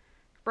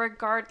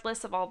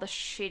 regardless of all the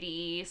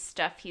shitty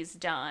stuff he's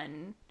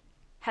done,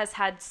 has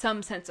had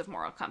some sense of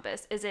moral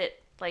compass. Is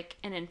it like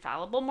an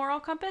infallible moral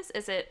compass?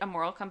 Is it a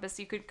moral compass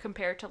you could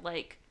compare to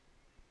like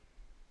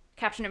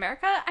Captain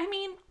America? I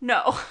mean,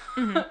 no.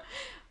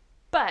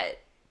 But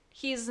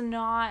he's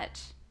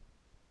not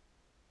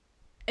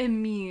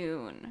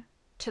immune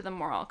to the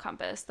moral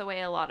compass the way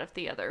a lot of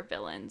the other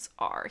villains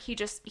are.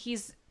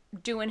 He's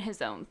doing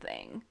his own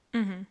thing.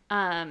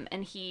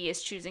 And he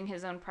is choosing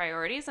his own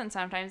priorities, and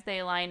sometimes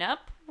they line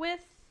up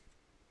with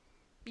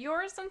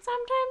yours and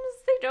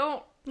sometimes they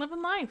don't.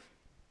 Living life.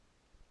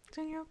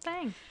 Doing your own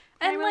thing.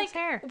 And like,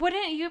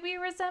 wouldn't you be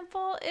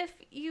resentful if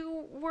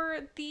you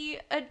were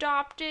the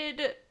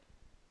adopted,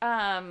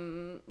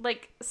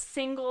 like,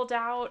 singled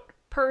out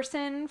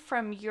person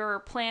from your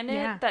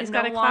planet that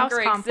no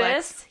longer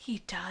exists?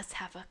 He does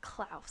have a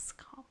Klaus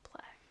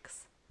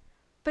complex.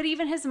 But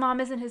even his mom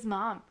isn't his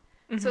mom.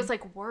 So it's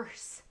like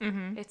worse.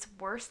 It's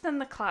worse than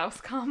the Klaus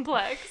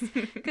complex,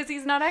 because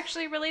he's not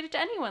actually related to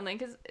anyone.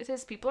 Like,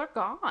 his people are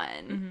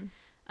gone.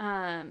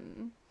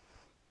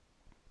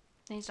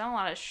 He's done a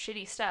lot of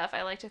shitty stuff.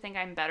 I like to think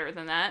I'm better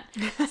than that.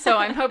 So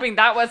I'm hoping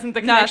that wasn't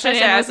the connection.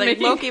 I was like,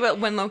 Loki, but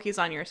when Loki's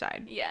on your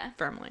side. Yeah.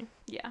 Firmly.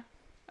 Yeah.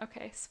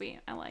 Okay,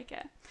 sweet. I like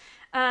it.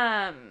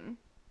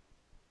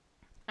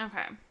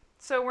 Okay.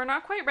 So we're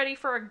not quite ready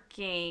for a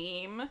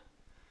game.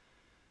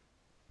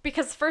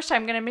 Because first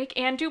I'm going to make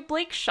Anne do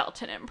Blake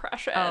Shelton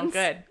impressions. Oh,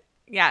 good.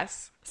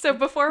 Yes. So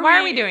Why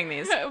are we doing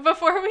these?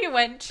 Before we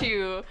went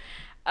to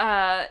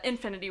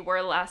Infinity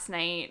War last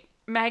night,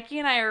 Maggie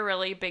and I are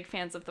really big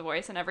fans of The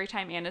Voice, and every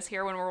time Anne is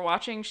here when we're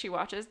watching, she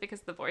watches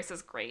because The Voice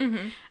is great.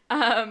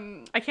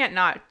 Mm-hmm. I can't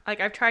not. Like,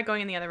 I've tried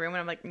going in the other room, and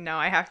I'm like, no,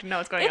 I have to know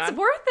what's going on. It's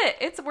worth it.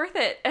 It's worth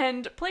it.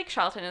 And Blake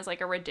Shelton is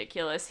like a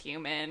ridiculous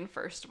human,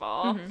 first of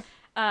all.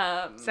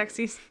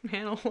 Sexiest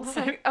man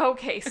alive.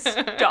 Okay,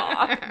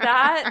 stop.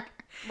 That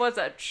was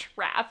a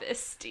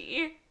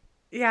travesty.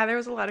 Yeah, there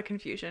was a lot of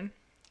confusion.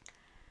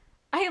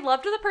 I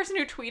loved the person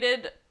who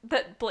tweeted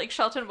that Blake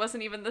Shelton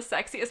wasn't even the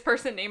sexiest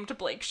person named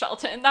Blake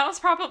Shelton. That was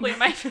probably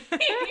my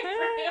favorite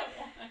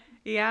one.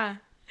 Yeah.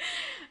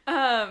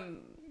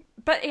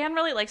 But Anne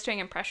really likes doing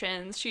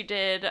impressions. She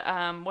did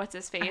what's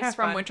his face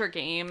from fun. Winter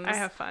Games. I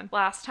have fun.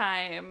 Last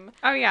time.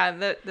 Oh yeah,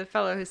 the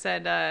fellow who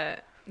said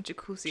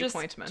jacuzzi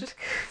appointment.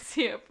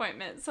 Jacuzzi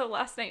appointment. So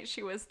last night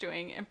she was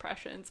doing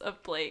impressions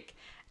of Blake,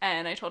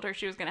 and I told her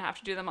she was going to have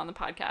to do them on the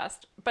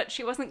podcast, but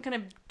she wasn't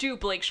going to do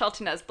Blake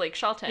Shelton as Blake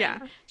Shelton. Yeah.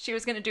 She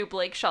was going to do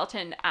Blake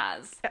Shelton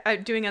as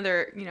doing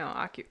other,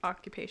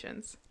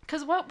 occupations.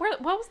 Because what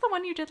was the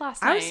one you did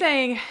last night? I was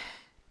saying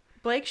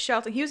Blake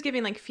Shelton, he was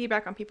giving like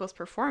feedback on people's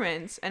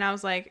performance, and I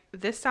was like,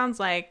 this sounds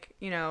like,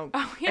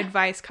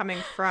 advice coming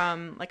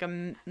from like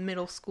a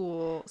middle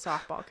school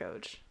softball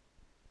coach.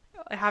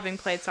 Having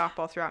played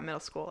softball throughout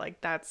middle school,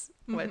 like that's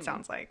what it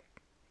sounds like.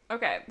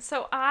 Okay,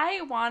 so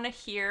I want to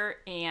hear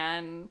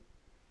Anne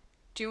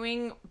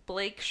doing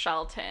Blake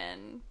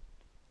Shelton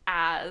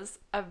as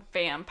a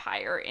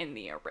vampire in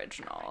the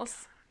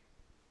originals.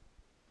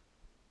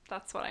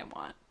 That's what I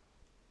want.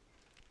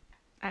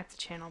 I have to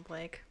channel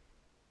Blake.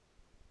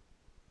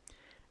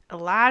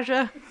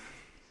 Elijah,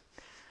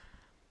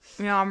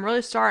 I'm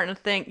really starting to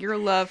think your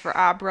love for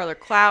our brother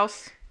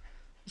Klaus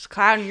is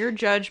clouding your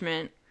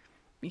judgment,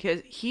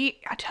 because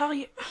I tell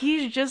you,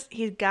 he's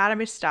got to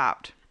be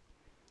stopped.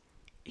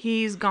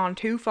 He's gone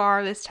too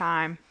far this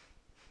time,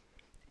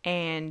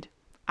 and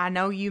I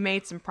know you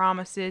made some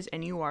promises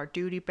and you are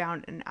duty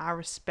bound, and I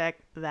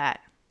respect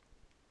that.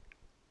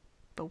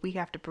 But we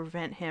have to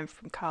prevent him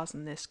from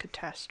causing this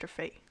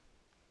catastrophe.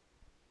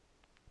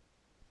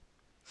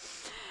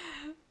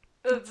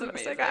 That's the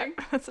best I got.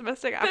 That's the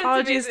best I got.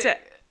 Apologies to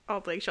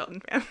all Blake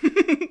Shelton fans. I don't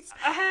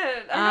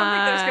think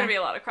there's going to be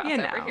a lot of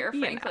crossover here,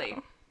 frankly.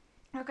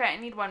 Okay, I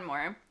need one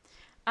more.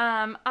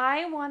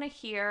 I want to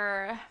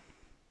hear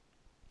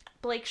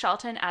Blake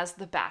Shelton as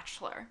the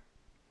Bachelor.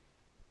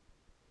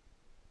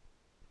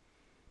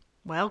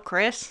 Well,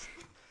 Chris,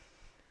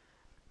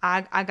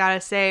 I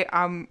gotta say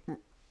I'm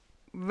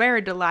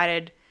very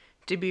delighted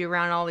to be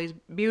around all these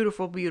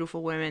beautiful,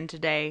 beautiful women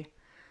today.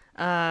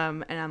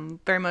 And I'm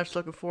very much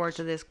looking forward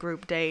to this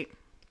group date.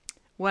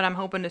 What I'm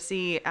hoping to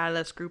see out of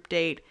this group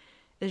date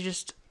is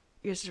just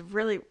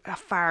really a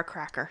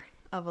firecracker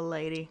of a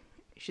lady.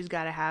 She's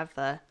got to have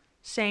the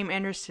same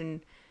interest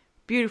in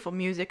beautiful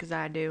music as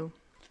I do.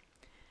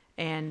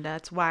 And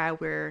that's why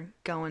we're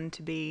going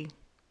to be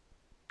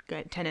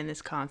attending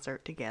this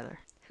concert together.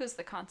 Who's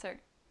the concert?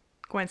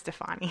 Gwen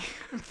Stefani.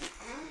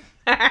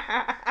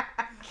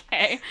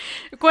 Okay.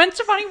 Gwen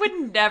Stefani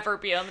would never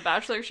be on The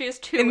Bachelor. She is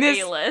too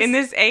A-list. In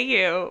this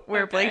AU,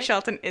 where Blake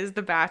Shelton is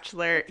the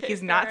Bachelor, Okay,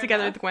 he's not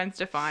together enough. with Gwen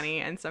Stefani,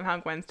 and somehow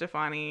Gwen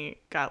Stefani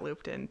got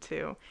looped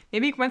into.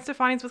 Maybe Gwen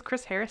Stefani's with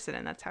Chris Harrison,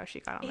 and that's how she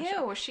got on the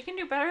show. Ew, she can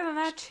do better than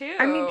that, too.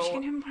 I mean, she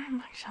can do more than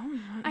Blake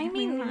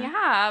Shelton.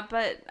 Yeah,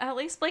 but at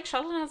least Blake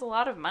Shelton has a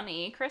lot of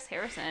money. Chris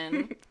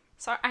Harrison.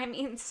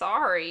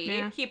 Sorry.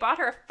 Yeah. He bought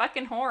her a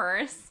fucking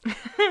horse.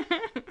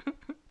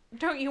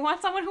 Don't you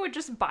want someone who would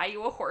just buy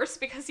you a horse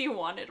because you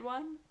wanted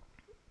one?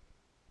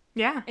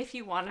 Yeah. If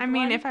you wanted one? I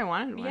mean, if I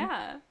wanted one.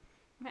 Yeah.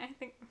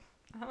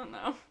 I don't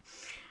know.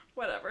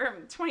 Whatever.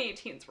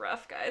 2018's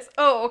rough, guys.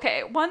 Oh,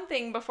 okay. One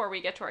thing before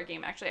we get to our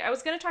game, actually. I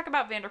was going to talk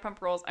about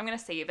Vanderpump Rules. I'm going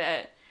to save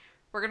it.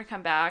 We're going to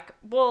come back.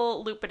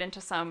 We'll loop it into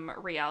some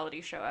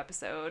reality show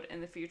episode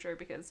in the future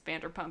because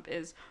Vanderpump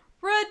is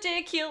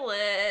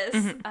ridiculous.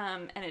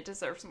 And it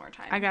deserves more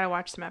time. I gotta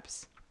watch some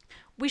episodes.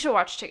 We should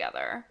watch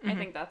together. I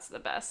think that's the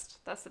best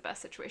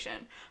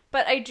situation.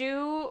 But I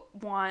do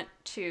want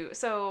to,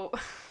 so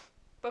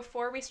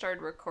before we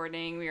started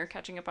recording, we were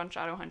catching up on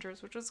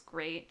Shadowhunters, which was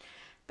great.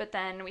 But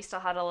then we still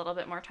had a little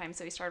bit more time,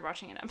 so we started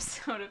watching an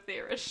episode of the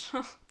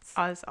originals.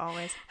 As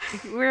always.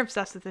 We're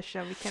obsessed with this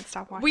show. We can't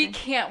stop watching. We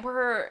can't.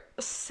 We're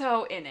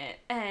so in it.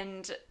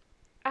 And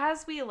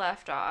as we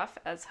left off,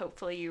 as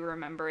hopefully you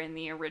remember in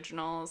the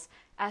originals,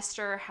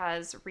 Esther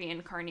has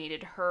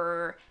reincarnated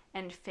her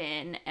and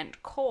Finn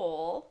and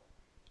Cole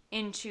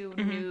into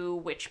new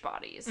witch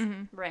bodies,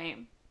 right?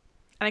 And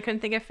I couldn't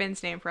think of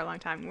Finn's name for a long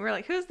time. We were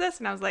like, who's this?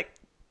 And I was like,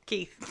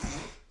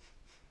 Keith.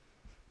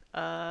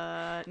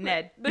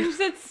 Ned. They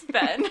said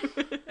Sven.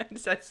 I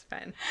said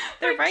Sven.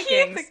 They're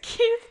Vikings.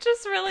 Keith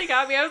just really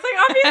got me. I was like,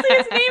 obviously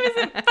his name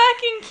isn't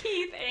fucking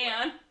Keith,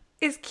 Anne.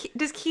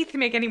 Does Keith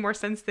make any more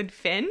sense than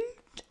Finn?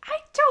 I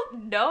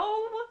don't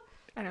know.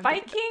 I don't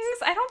Vikings?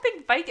 think I don't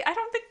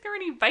think there are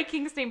any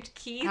Vikings named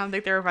Keith. I don't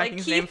think there were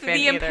Vikings like named Keith Finn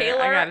the either.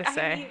 Impaler. I gotta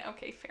say, I mean,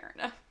 okay, fair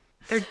enough.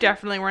 there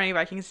definitely weren't any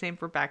Vikings named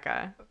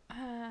Rebecca.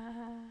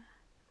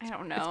 I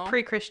don't know. It's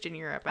pre-Christian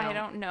Europe. I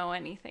don't know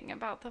anything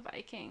about the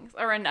Vikings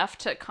or enough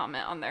to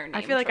comment on their name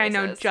I feel like choices.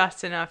 I know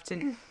just enough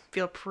to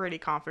feel pretty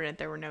confident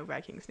there were no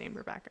Vikings named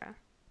Rebecca.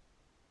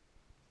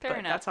 Fair But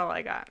enough. that's all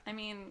I got. I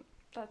mean,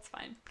 that's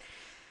fine.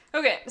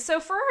 Okay,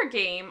 so for our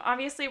game,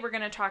 obviously we're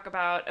going to talk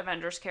about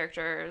Avengers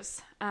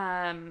characters,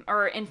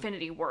 or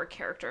Infinity War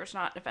characters,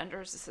 not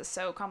Avengers. This is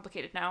so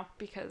complicated now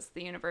because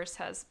the universe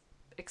has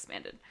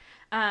expanded.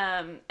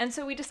 And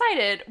so we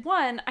decided,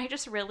 one, I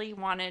just really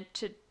wanted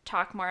to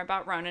talk more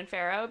about Ronan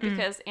Farrow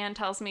because Anne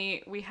tells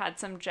me we had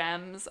some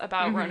gems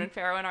about Ronan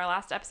Farrow in our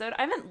last episode.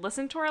 I haven't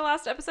listened to our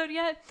last episode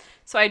yet,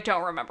 so I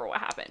don't remember what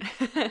happened.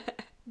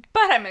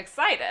 But I'm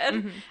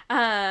excited.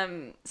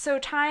 So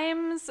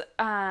Time's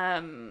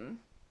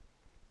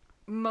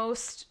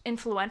most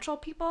influential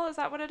people, is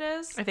that what it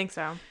is? I think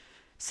so.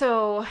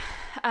 So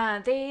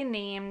they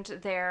named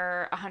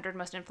their 100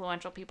 most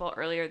influential people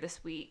earlier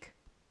this week.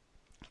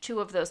 2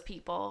 of those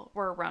people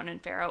were Ronan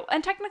Farrow.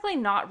 And technically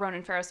not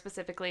Ronan Farrow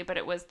specifically, but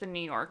it was the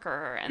New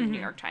Yorker and the New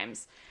York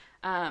Times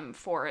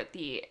for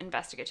the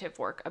investigative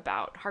work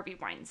about Harvey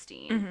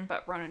Weinstein.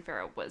 But Ronan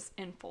Farrow was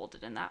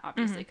enfolded in that,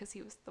 obviously, because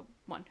he was the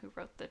one who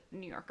wrote the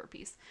New Yorker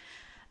piece.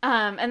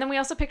 And then we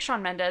also picked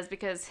Shawn Mendes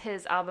because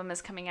his album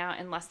is coming out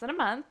in less than a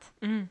month.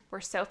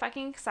 We're so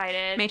fucking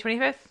excited. May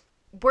 25th?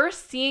 We're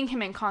seeing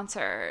him in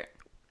concert.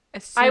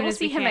 As soon I will as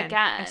we see him can.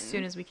 again. As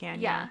soon as we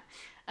can, Yeah.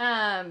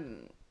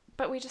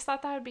 But we just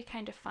thought that would be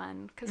kind of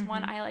fun because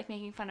one, I like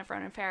making fun of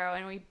Ronan Farrow,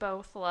 and we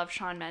both love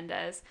Shawn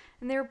Mendes,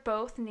 and they're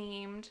both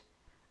named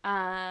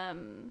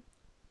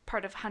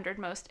part of 100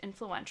 Most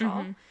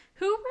Influential.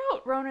 Who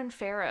wrote Ronan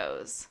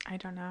Farrow's I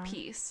don't know.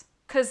 piece?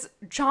 Because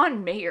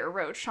John Mayer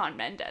wrote Shawn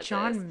Mendes.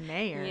 John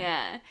Mayer.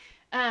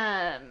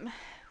 Yeah.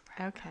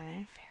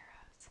 Okay.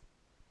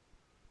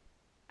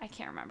 I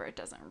can't remember. It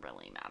doesn't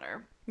really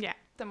matter. Yeah.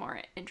 The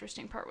more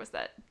interesting part was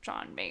that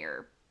John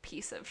Mayer,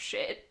 piece of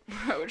shit,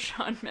 wrote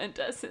Shawn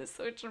Mendes',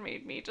 which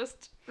made me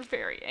just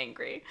very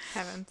angry.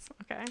 Heavens.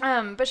 Okay.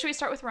 But should we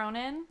start with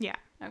Ronan? Yeah.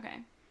 Okay.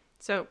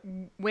 So,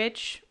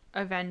 which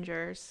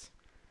Avengers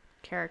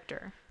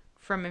character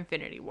from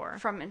Infinity War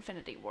From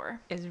Infinity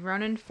War. is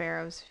Ronan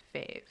Farrow's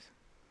fave?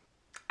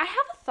 I have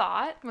a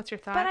thought. What's your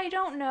thought? But I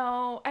don't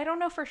know. I don't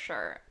know for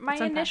sure. My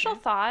Let's unpack initial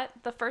it. thought,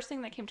 the first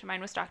thing that came to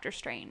mind was Doctor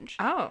Strange.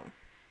 Oh,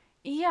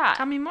 Yeah.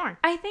 tell me more.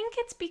 I think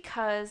it's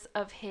because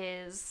of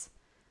his,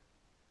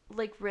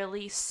 like,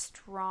 really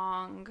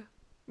strong,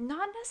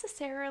 not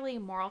necessarily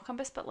moral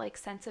compass, but, like,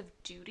 sense of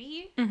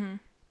duty.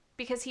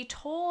 Because he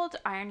told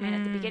Iron Man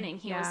at the beginning,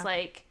 he was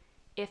like,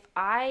 if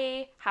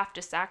I have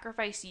to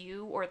sacrifice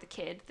you or the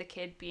kid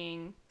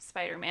being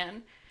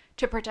Spider-Man,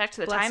 to protect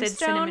the Time Blessed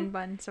Stone. cinnamon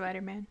bun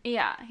Spider-Man.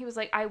 Yeah, he was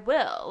like, I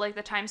will. Like,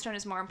 the Time Stone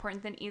is more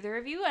important than either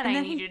of you, and I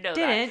then need he you to know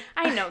didn't.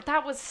 that. I know,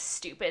 that was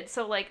stupid.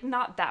 So, like,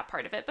 not that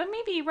part of it. But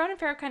maybe Ronan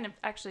Farrow kind of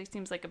actually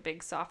seems like a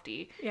big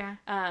softie. Yeah.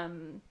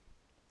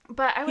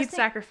 But I was He'd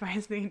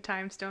sacrifice the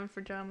Time Stone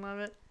for John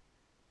Lovett.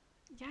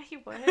 yeah, he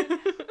would.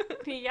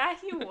 Yeah,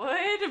 he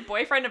would. A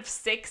boyfriend of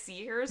 6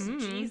 years.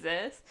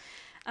 Jesus.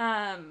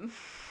 Can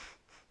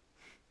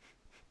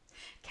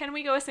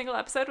we go a single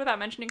episode without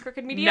mentioning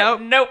Crooked Media?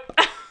 Nope.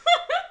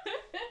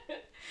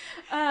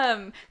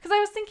 Because I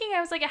was thinking,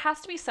 I was like, it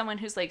has to be someone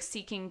who's like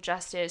seeking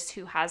justice,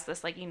 who has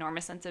this like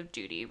enormous sense of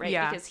duty, right?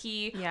 Yeah. Because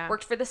he Yeah.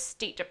 worked for the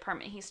State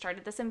Department. He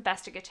started this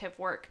investigative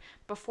work.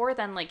 Before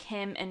then, like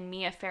him and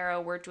Mia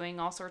Farrow were doing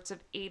all sorts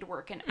of aid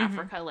work in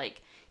Africa.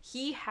 Like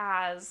he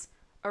has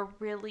a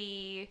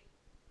really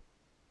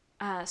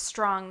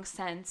strong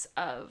sense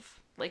of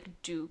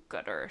like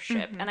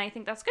do-goodership. And I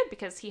think that's good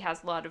because he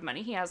has a lot of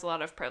money. He has a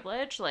lot of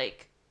privilege.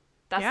 Like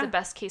that's Yeah. the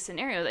best case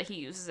scenario, that he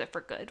uses it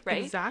for good,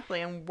 right? Exactly,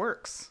 and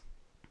works.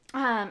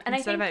 And I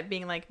Instead think, of it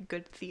being like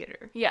good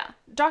theater. yeah,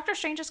 Doctor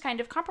Strange is kind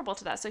of comparable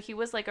to that. So he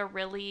was like a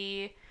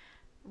really,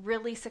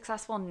 really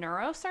successful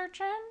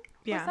neurosurgeon.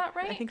 Yeah, Was that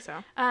right? I think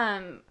so.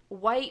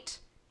 White,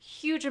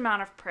 huge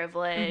amount of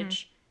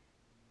privilege,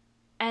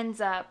 ends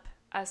up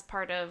as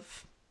part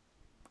of,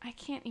 I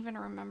can't even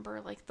remember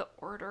like the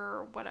order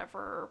or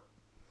whatever.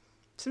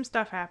 Some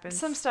stuff happens.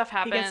 Some stuff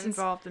happens. He gets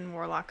involved in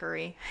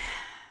warlockery.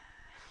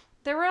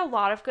 There were a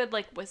lot of good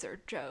like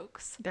wizard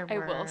jokes. There I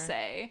will were.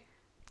 say.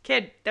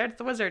 Kid, there's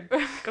the wizard.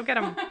 Go get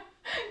him.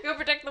 Go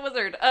protect the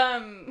wizard.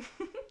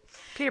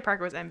 Peter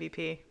Parker was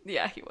MVP.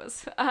 Yeah, he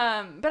was.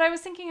 But I was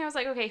thinking, I was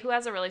like, okay, who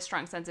has a really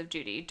strong sense of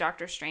duty?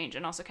 Doctor Strange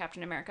and also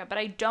Captain America. But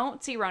I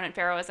don't see Ronan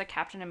Farrow as a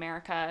Captain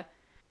America,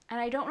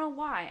 and I don't know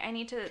why. I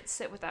need to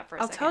sit with that for a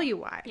second. I'll tell you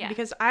why. Yeah.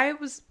 Because I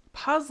was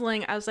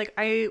puzzling. I was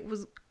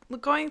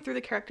going through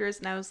the characters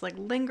and I was like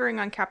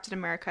lingering on Captain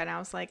America, and I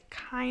was like,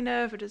 kind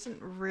of, it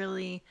doesn't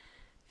really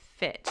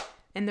fit.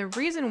 And the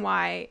reason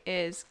why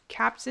is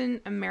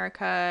Captain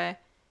America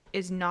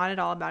is not at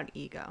all about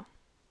ego.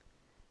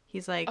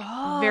 He's like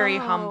very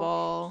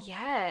humble.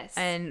 Yes.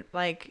 And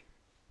like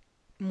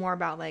more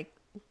about like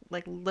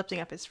like lifting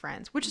up his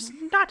friends, which is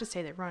not to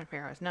say that Ronan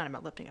Farrow is not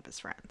about lifting up his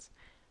friends.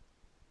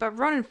 But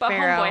Ronan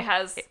Farrow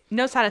Homeboy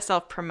knows how to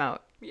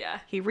self-promote. Yeah.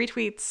 He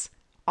retweets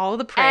all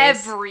the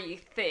praise.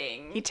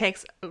 Everything. He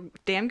takes a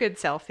damn good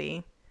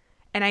selfie.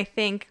 And I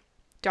think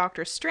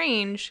Doctor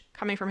Strange,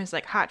 coming from his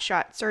like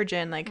hotshot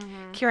surgeon, like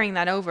carrying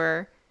that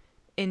over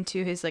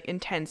into his like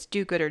intense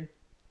do-gooder,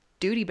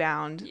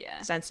 duty-bound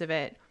sense of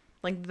it,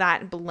 like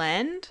that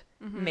blend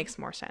makes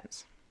more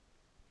sense.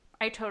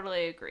 I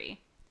totally agree.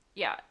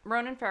 Yeah,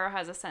 Ronan Farrow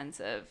has a sense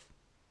of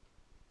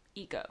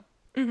ego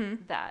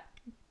that...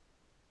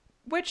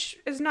 Which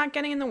is not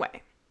getting in the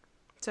way.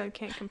 So I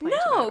can't complain.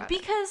 No,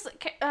 because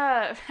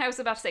I was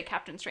about to say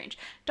Captain Strange.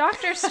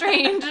 Doctor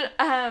Strange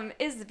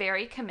is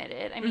very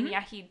committed. I mean,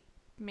 yeah, he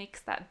makes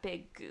that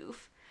big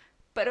goof.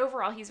 But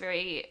overall, he's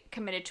very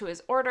committed to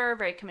his order,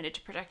 very committed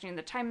to protecting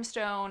the Time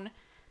Stone.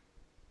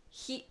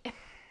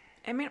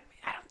 I mean,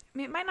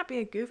 it might not be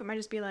a goof. It might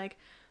just be like,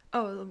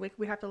 oh,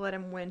 we have to let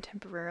him win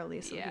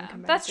temporarily so we can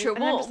come back. That's true.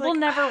 We'll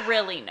never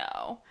really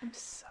know. I'm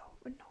so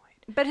annoyed.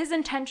 But his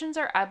intentions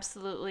are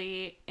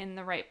absolutely in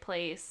the right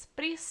place.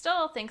 But he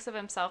still thinks of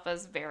himself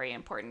as very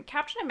important.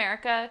 Captain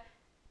America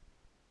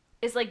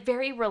is like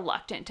very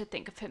reluctant to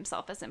think of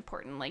himself as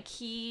important. Like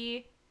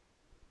I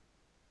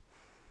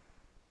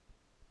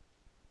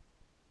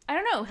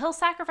don't know. He'll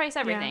sacrifice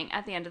everything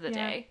at the end of the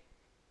day.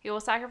 He will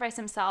sacrifice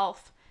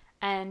himself.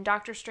 And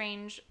Doctor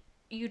Strange,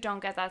 you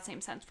don't get that same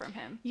sense from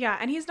him. Yeah,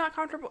 and he's not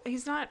comfortable.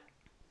 He's not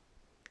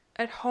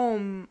at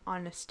home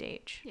on a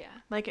stage. Yeah.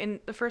 Like in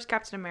the first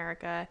Captain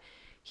America,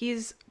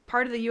 he's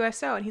part of the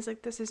USO, and he's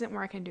like, this isn't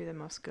where I can do the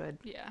most good.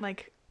 Yeah.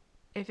 Like,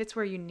 if it's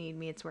where you need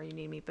me, it's where you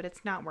need me, but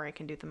it's not where I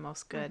can do the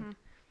most good.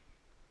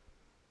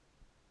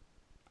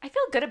 I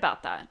feel good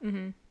about that.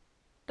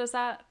 Does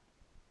that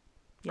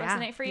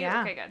resonate for you?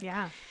 Yeah. Okay, good.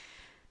 Yeah.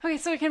 Okay,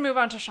 so we can move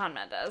on to Shawn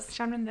Mendes.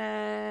 Shawn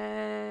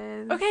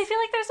Mendes. Okay, I feel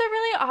like there's a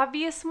really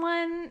obvious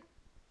one,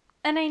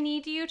 and I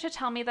need you to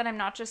tell me that I'm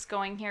not just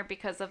going here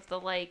because of the,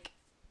 like,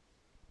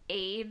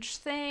 age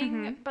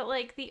thing, but,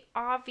 like, the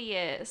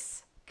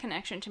obvious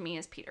connection to me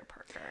is Peter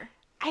Parker.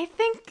 I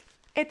think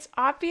it's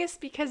obvious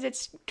because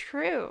it's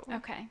true.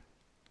 Okay.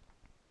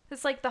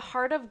 It's, like, the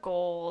heart of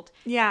gold.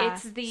 Yeah.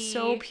 It's the...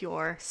 So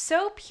pure.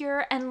 So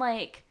pure and,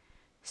 like,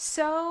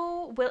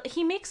 so...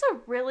 He makes a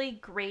really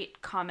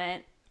great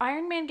comment.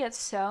 Iron Man gets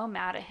so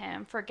mad at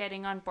him for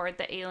getting on board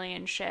the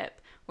alien ship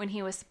when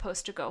he was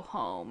supposed to go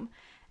home.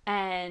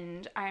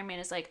 And Iron Man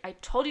is like, I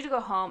told you to go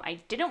home.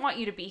 I didn't want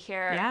you to be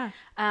here. Yeah.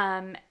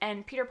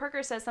 And Peter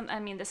Parker says something, I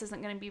mean, this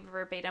isn't going to be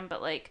verbatim,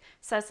 but, like,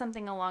 says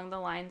something along the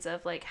lines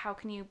of, like, how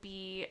can you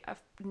be a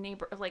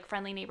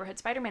friendly neighborhood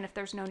Spider-Man if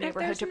there's no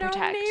neighborhood to protect?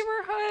 No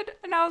neighborhood.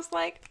 And I was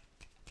like,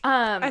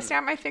 I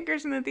snapped my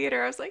fingers in the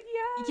theater. I was like,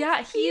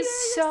 yeah, he's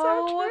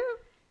so true.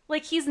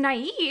 Like, he's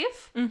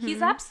naive.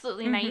 He's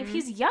absolutely naive.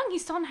 He's young.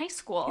 He's still in high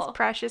school. He's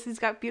precious. He's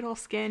got beautiful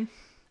skin.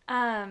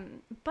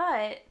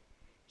 But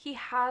he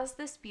has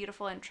this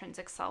beautiful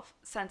intrinsic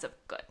sense of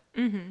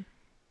good.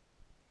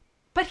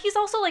 But he's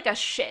also, like, a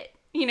shit.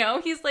 You know?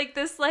 He's, like,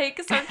 this,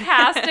 like,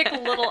 sarcastic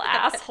little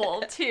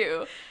asshole,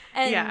 too.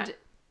 And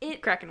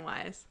cracking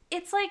wise.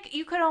 It's like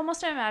you could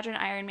almost imagine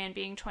Iron Man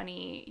being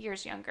 20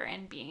 years younger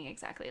and being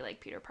exactly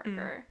like Peter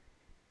Parker.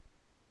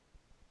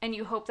 And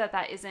you hope that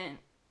that isn't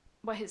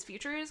what his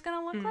future is going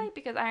to look like,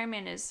 because Iron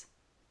Man is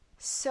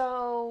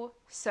so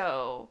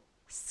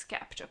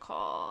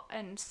skeptical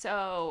and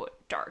so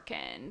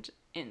darkened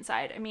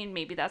inside. I mean,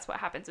 maybe that's what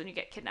happens when you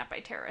get kidnapped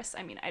by terrorists.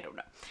 I mean, I don't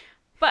know.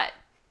 But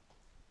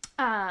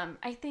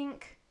I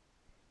think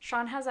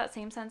Shawn has that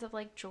same sense of,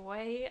 like,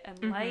 joy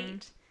and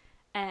light.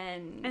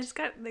 And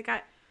they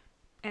got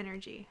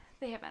energy.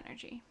 They have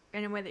energy.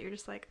 In a way that you're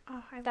just like,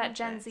 oh, I love that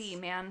Gen this. Z,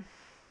 man.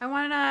 I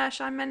want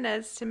Shawn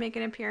Mendes to make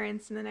an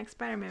appearance in the next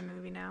Spider-Man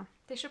movie now.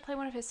 They should play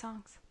one of his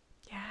songs.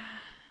 Yeah.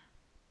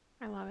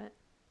 I love it.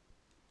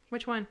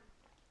 Which one?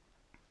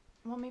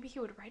 Well, maybe he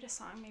would write a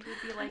song. Maybe it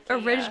would be like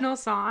original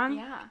song?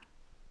 Yeah.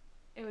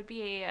 It would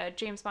be a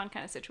James Bond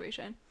kind of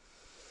situation.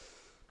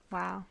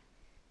 Wow.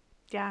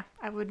 Yeah,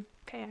 I would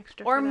pay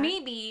extra or for that.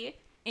 Maybe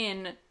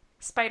in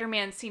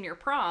Spider-Man Senior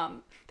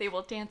Prom, they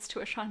will dance to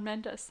a Shawn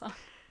Mendes song.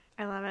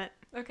 I love it.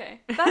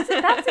 Okay. That's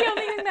the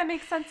only thing that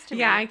makes sense to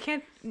me. Yeah, I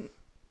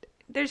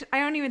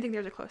don't even think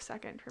there's a close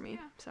second for me.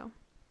 Yeah. So.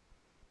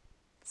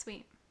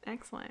 Sweet.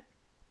 Excellent.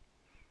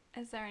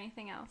 Is there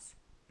anything else?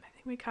 I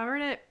think we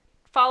covered it.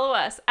 Follow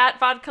us at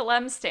Vodka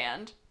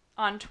Lemstand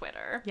on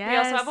Twitter. Yes. We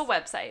also have a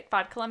website,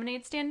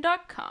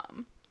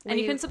 vodkalemonadestand.com. And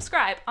you can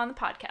subscribe on the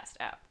podcast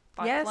app,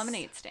 Vodka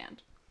Lemonade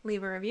Stand.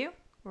 Leave a review,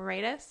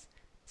 rate us,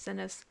 send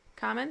us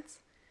comments,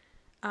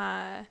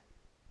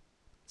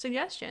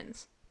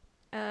 suggestions,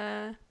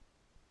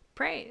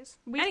 praise,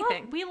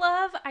 anything. We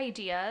love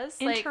ideas.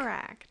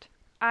 Interact. Like,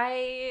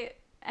 I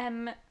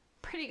am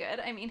pretty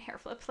good. I mean, hair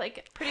flips,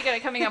 like, pretty good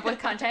at coming up with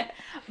content.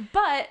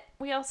 But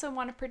we also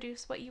want to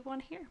produce what you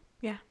want to hear.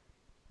 Yeah.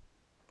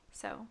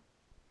 So,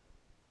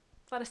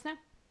 let us know.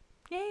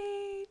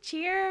 Yay!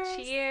 Cheers!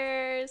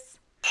 Cheers!